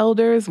respecting your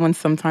elders, when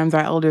sometimes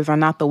our elders are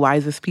not the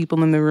wisest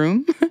people in the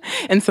room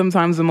and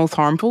sometimes the most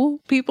harmful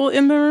people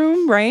in the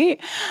room, right?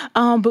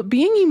 But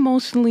being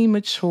emotionally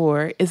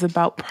mature is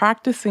about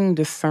practicing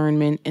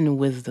discernment and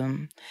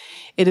wisdom.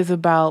 It is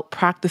about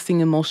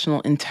practicing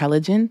emotional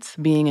intelligence,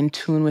 being in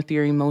tune with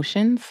your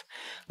emotions,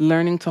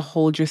 learning to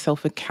hold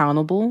yourself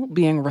accountable,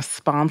 being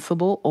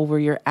responsible over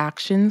your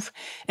actions,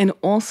 and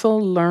also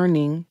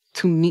learning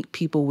to meet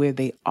people where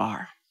they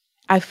are.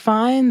 I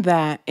find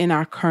that in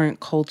our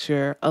current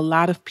culture, a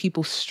lot of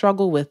people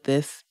struggle with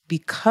this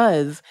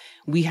because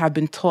we have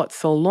been taught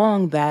so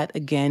long that,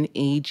 again,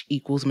 age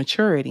equals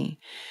maturity.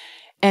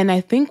 And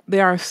I think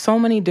there are so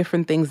many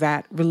different things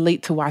that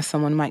relate to why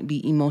someone might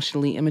be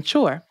emotionally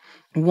immature.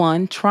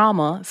 One,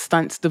 trauma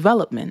stunts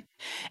development.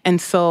 And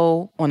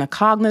so on a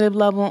cognitive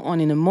level, on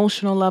an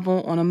emotional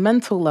level, on a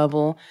mental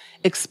level,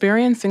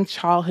 experiencing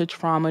childhood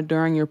trauma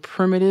during your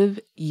primitive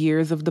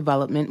years of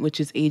development,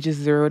 which is ages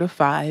 0 to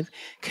 5,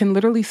 can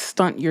literally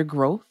stunt your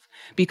growth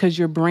because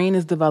your brain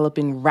is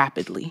developing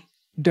rapidly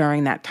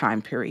during that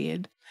time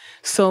period.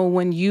 So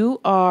when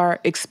you are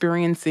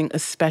experiencing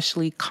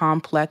especially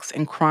complex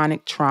and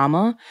chronic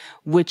trauma,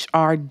 which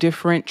are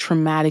different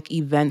traumatic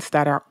events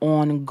that are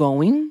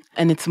ongoing,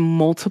 and it's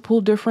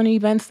multiple different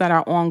events that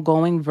are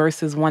ongoing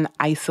versus one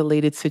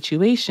isolated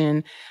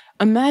situation,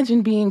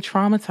 imagine being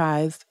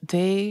traumatized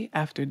day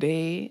after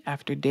day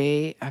after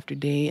day after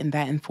day, and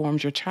that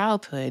informs your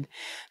childhood.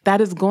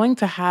 That is going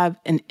to have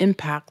an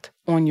impact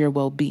on your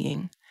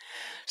well-being.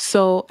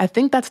 So I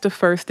think that's the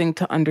first thing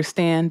to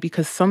understand,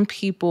 because some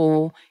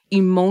people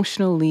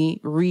emotionally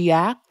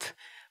react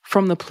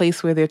from the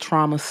place where their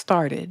trauma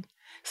started.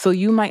 So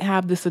you might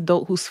have this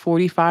adult who's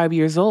 45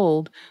 years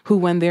old who,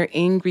 when they're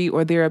angry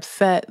or they're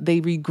upset,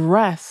 they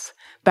regress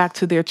back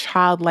to their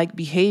childlike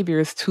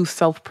behaviors to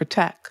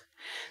self-protect.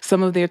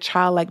 Some of their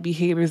childlike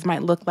behaviors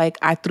might look like,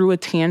 I threw a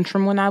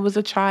tantrum when I was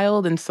a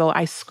child, and so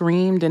I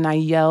screamed and I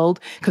yelled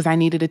because I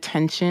needed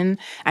attention.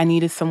 I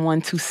needed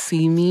someone to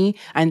see me,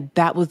 and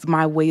that was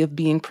my way of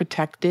being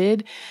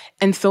protected.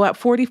 And so at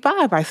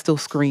 45, I still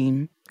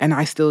scream and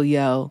I still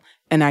yell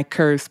and I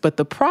curse. But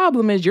the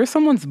problem is you're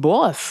someone's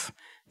boss.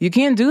 You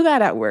can't do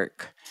that at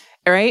work.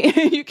 right?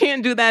 You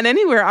can't do that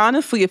anywhere,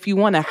 honestly, if you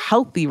want a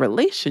healthy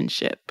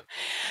relationship.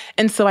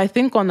 And so I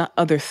think on the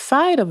other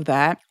side of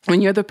that,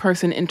 when you're the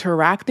person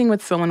interacting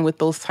with someone with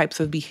those types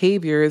of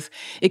behaviors,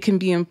 it can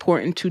be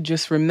important to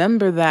just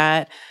remember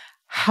that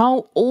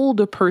how old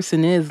a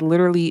person is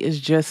literally is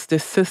just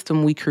this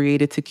system we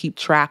created to keep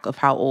track of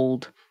how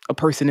old a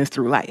person is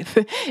through life.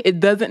 It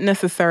doesn't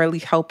necessarily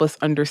help us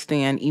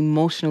understand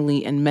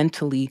emotionally and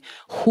mentally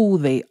who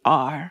they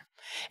are.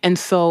 And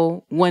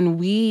so when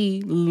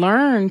we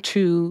learn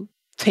to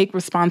take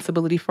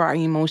responsibility for our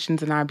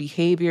emotions and our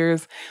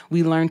behaviors,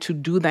 we learn to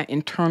do that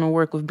internal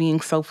work of being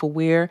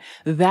self-aware,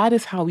 that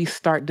is how we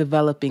start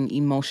developing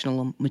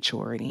emotional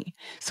maturity.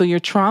 So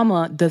your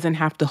trauma doesn't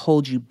have to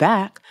hold you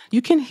back.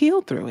 You can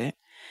heal through it.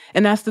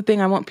 And that's the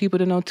thing I want people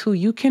to know too.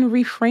 You can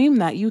reframe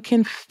that. You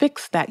can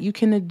fix that. You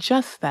can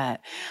adjust that.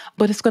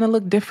 But it's going to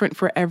look different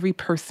for every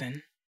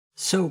person.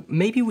 So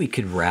maybe we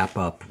could wrap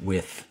up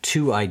with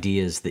two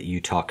ideas that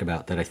you talk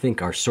about that I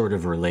think are sort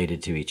of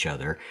related to each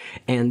other.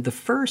 And the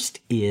first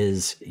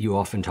is you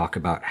often talk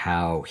about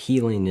how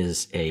healing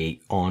is a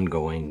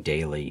ongoing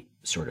daily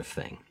sort of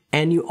thing.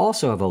 And you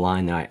also have a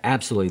line that I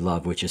absolutely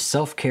love, which is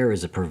self-care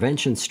is a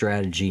prevention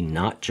strategy,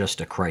 not just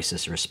a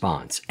crisis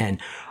response. And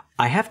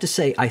I have to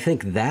say, I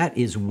think that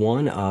is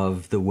one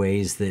of the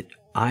ways that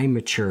I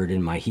matured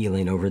in my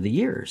healing over the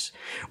years,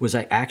 was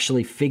I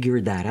actually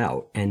figured that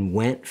out and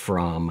went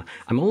from,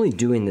 I'm only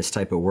doing this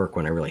type of work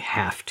when I really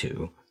have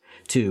to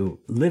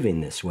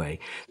living this way.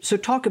 So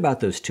talk about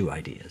those two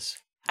ideas.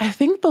 I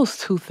think those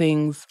two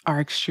things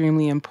are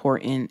extremely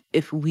important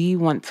if we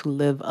want to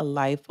live a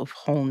life of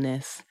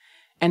wholeness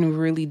and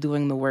really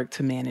doing the work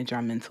to manage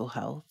our mental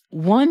health.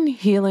 One,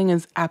 healing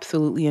is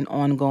absolutely an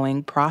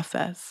ongoing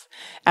process.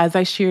 As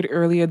I shared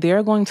earlier, there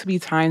are going to be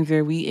times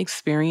where we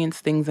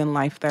experience things in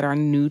life that are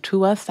new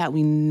to us, that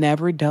we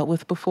never dealt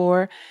with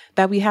before,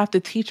 that we have to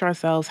teach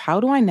ourselves, how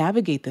do I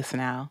navigate this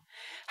now?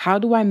 How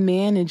do I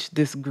manage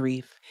this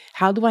grief?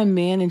 How do I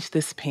manage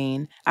this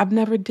pain? I've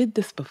never did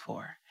this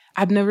before.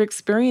 I've never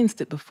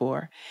experienced it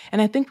before.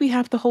 And I think we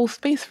have to hold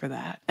space for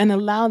that and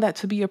allow that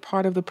to be a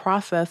part of the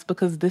process,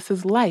 because this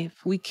is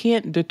life. We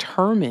can't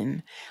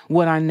determine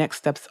what our next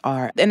steps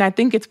are. And I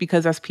think it's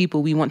because as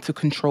people, we want to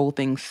control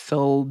things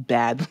so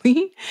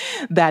badly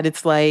that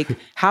it's like,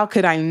 how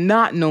could I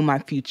not know my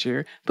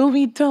future? But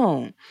we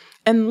don't.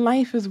 And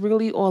life is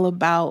really all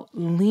about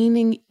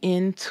leaning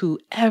into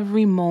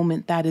every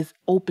moment that is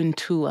open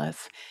to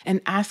us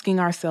and asking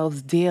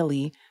ourselves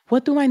daily,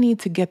 what do I need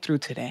to get through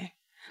today?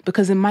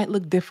 Because it might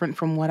look different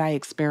from what I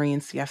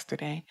experienced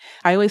yesterday.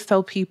 I always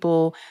tell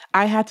people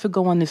I had to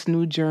go on this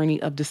new journey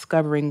of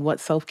discovering what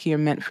self-care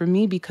meant for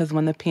me, because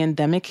when the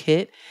pandemic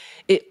hit,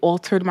 it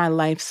altered my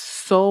life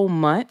so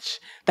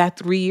much that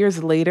 3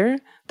 years later,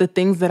 the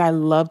things that I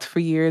loved for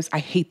years, I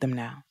hate them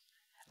now.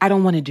 I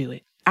don't want to do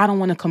it. I don't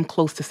want to come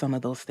close to some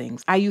of those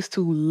things. I used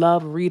to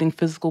love reading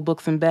physical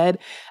books in bed.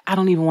 I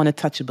don't even want to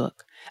touch a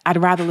book. I'd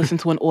rather listen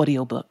to an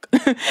audiobook,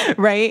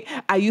 right?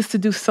 I used to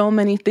do so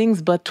many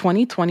things, but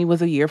 2020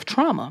 was a year of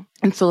trauma.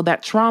 And so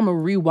that trauma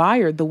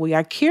rewired the way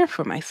I care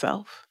for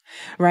myself,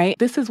 right?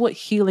 This is what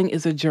healing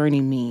is a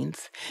journey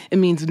means. It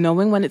means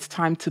knowing when it's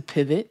time to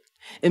pivot.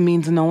 It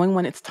means knowing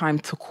when it's time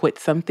to quit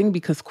something,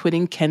 because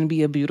quitting can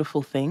be a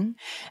beautiful thing.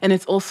 And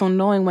it's also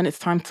knowing when it's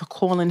time to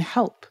call in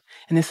help.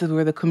 And this is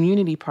where the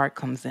community part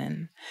comes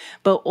in.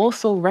 But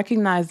also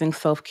recognizing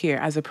self-care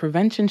as a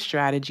prevention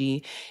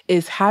strategy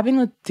is having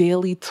a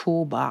daily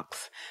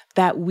toolbox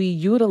that we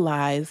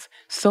utilize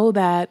so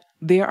that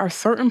there are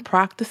certain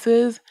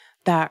practices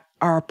that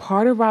are a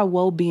part of our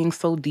well-being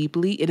so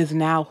deeply, it is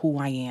now who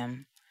I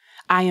am.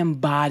 I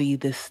embody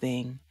this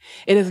thing.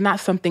 It is not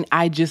something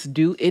I just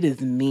do, it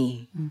is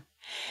me.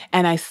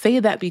 And I say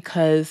that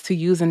because, to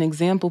use an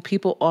example,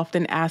 people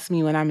often ask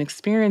me when I'm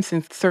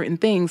experiencing certain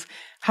things,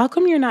 how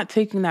come you're not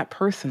taking that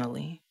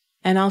personally?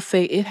 And I'll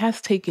say it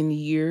has taken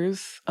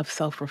years of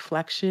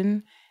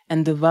self-reflection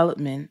and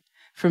development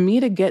for me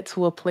to get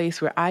to a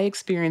place where I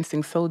experience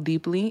things so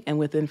deeply, and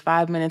within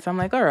 5 minutes, I'm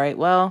like, all right,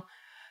 well,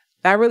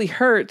 that really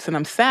hurts and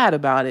I'm sad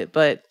about it,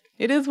 but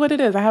it is what it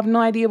is. I have no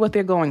idea what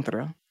they're going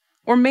through.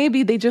 Or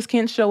maybe they just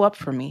can't show up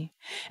for me.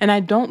 And I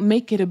don't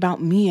make it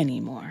about me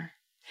anymore.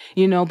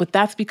 But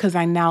that's because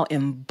I now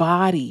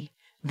embody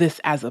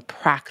this as a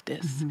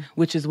practice,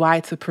 which is why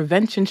it's a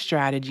prevention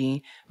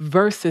strategy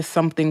versus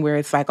something where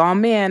it's like, oh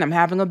man, I'm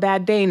having a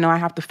bad day. No, I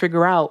have to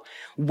figure out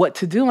what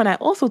to do. And I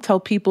also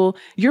tell people,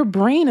 your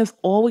brain is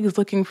always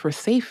looking for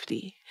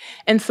safety.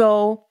 And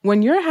so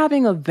when you're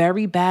having a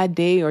very bad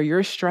day or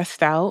you're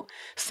stressed out,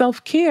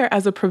 self-care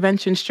as a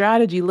prevention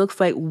strategy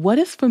looks like what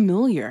is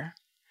familiar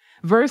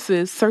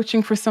versus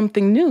searching for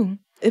something new.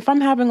 If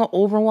I'm having an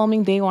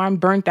overwhelming day or I'm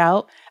burnt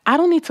out, I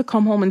don't need to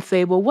come home and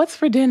say, well, what's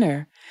for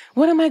dinner?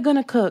 What am I going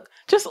to cook?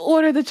 Just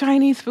order the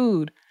Chinese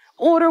food.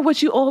 Order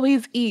what you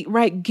always eat,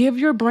 right? Give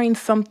your brain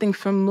something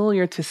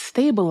familiar to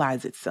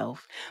stabilize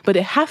itself, but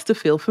it has to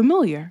feel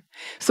familiar.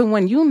 So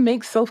when you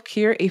make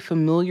self-care a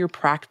familiar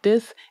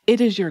practice, it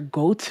is your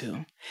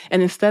go-to.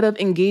 And instead of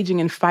engaging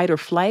in fight or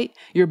flight,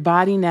 your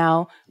body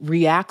now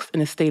reacts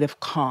in a state of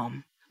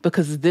calm,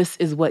 because this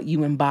is what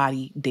you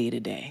embody day to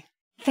day.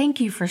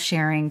 Thank you for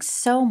sharing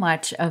so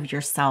much of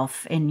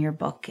yourself in your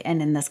book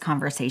and in this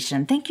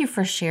conversation. Thank you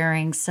for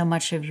sharing so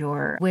much of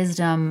your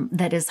wisdom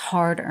that is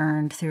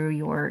hard-earned through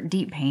your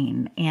deep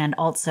pain, and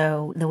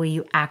also the way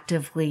you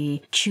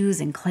actively choose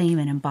and claim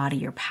and embody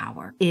your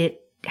power. It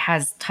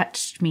has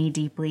touched me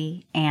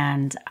deeply,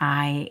 and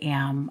I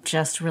am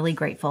just really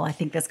grateful. I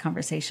think this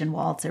conversation will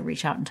also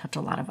reach out and touch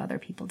a lot of other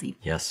people deeply.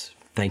 Yes.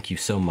 Thank you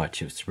so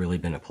much. It's really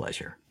been a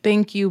pleasure.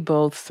 Thank you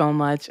both so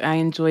much. I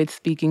enjoyed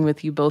speaking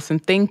with you both,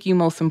 and thank you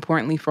most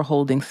importantly for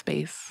holding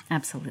space.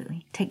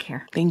 Absolutely. Take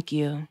care. Thank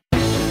you.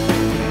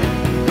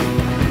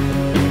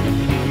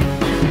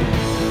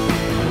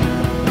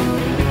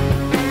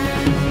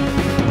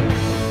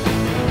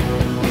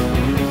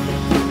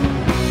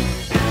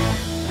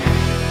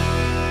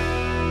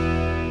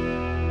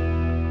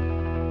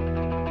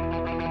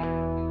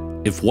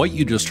 If what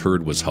you just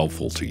heard was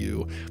helpful to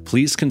you,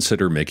 please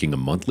consider making a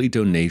monthly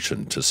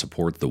donation to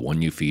support the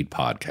One You Feed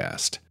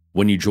podcast.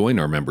 When you join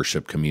our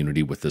membership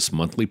community with this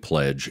monthly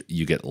pledge,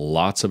 you get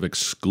lots of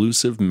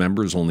exclusive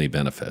members-only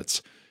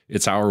benefits.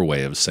 It's our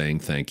way of saying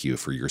thank you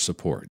for your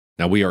support.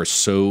 Now, we are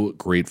so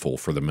grateful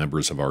for the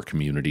members of our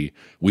community.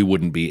 We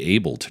wouldn't be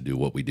able to do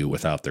what we do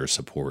without their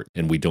support,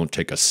 and we don't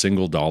take a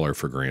single dollar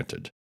for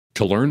granted.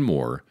 To learn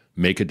more,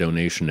 make a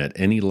donation at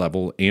any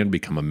level, and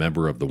become a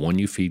member of the One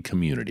You Feed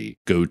community,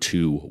 go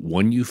to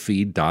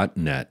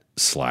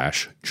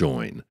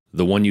oneyoufeed.net/join.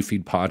 The One You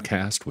Feed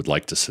podcast would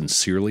like to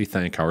sincerely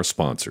thank our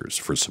sponsors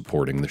for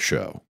supporting the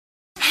show.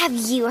 Have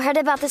you heard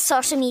about the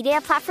social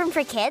media platform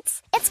for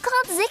kids? It's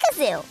called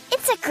Zigazoo.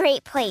 It's a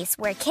great place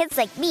where kids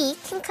like me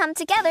can come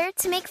together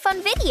to make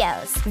fun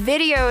videos.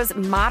 Videos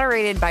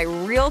moderated by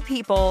real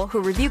people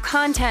who review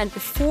content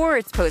before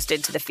it's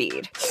posted to the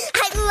feed.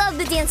 I love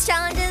the dance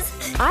challenges.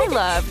 I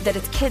love that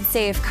it's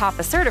kid-safe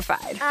COPPA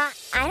certified.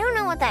 I don't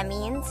know what that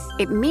means.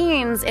 It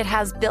means it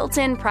has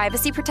built-in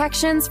privacy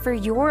protections for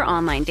your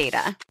online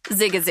data.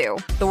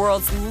 Zigazoo, the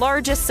world's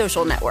largest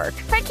social network.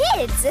 For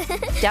kids.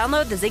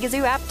 Download the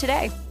Zigazoo app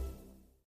today.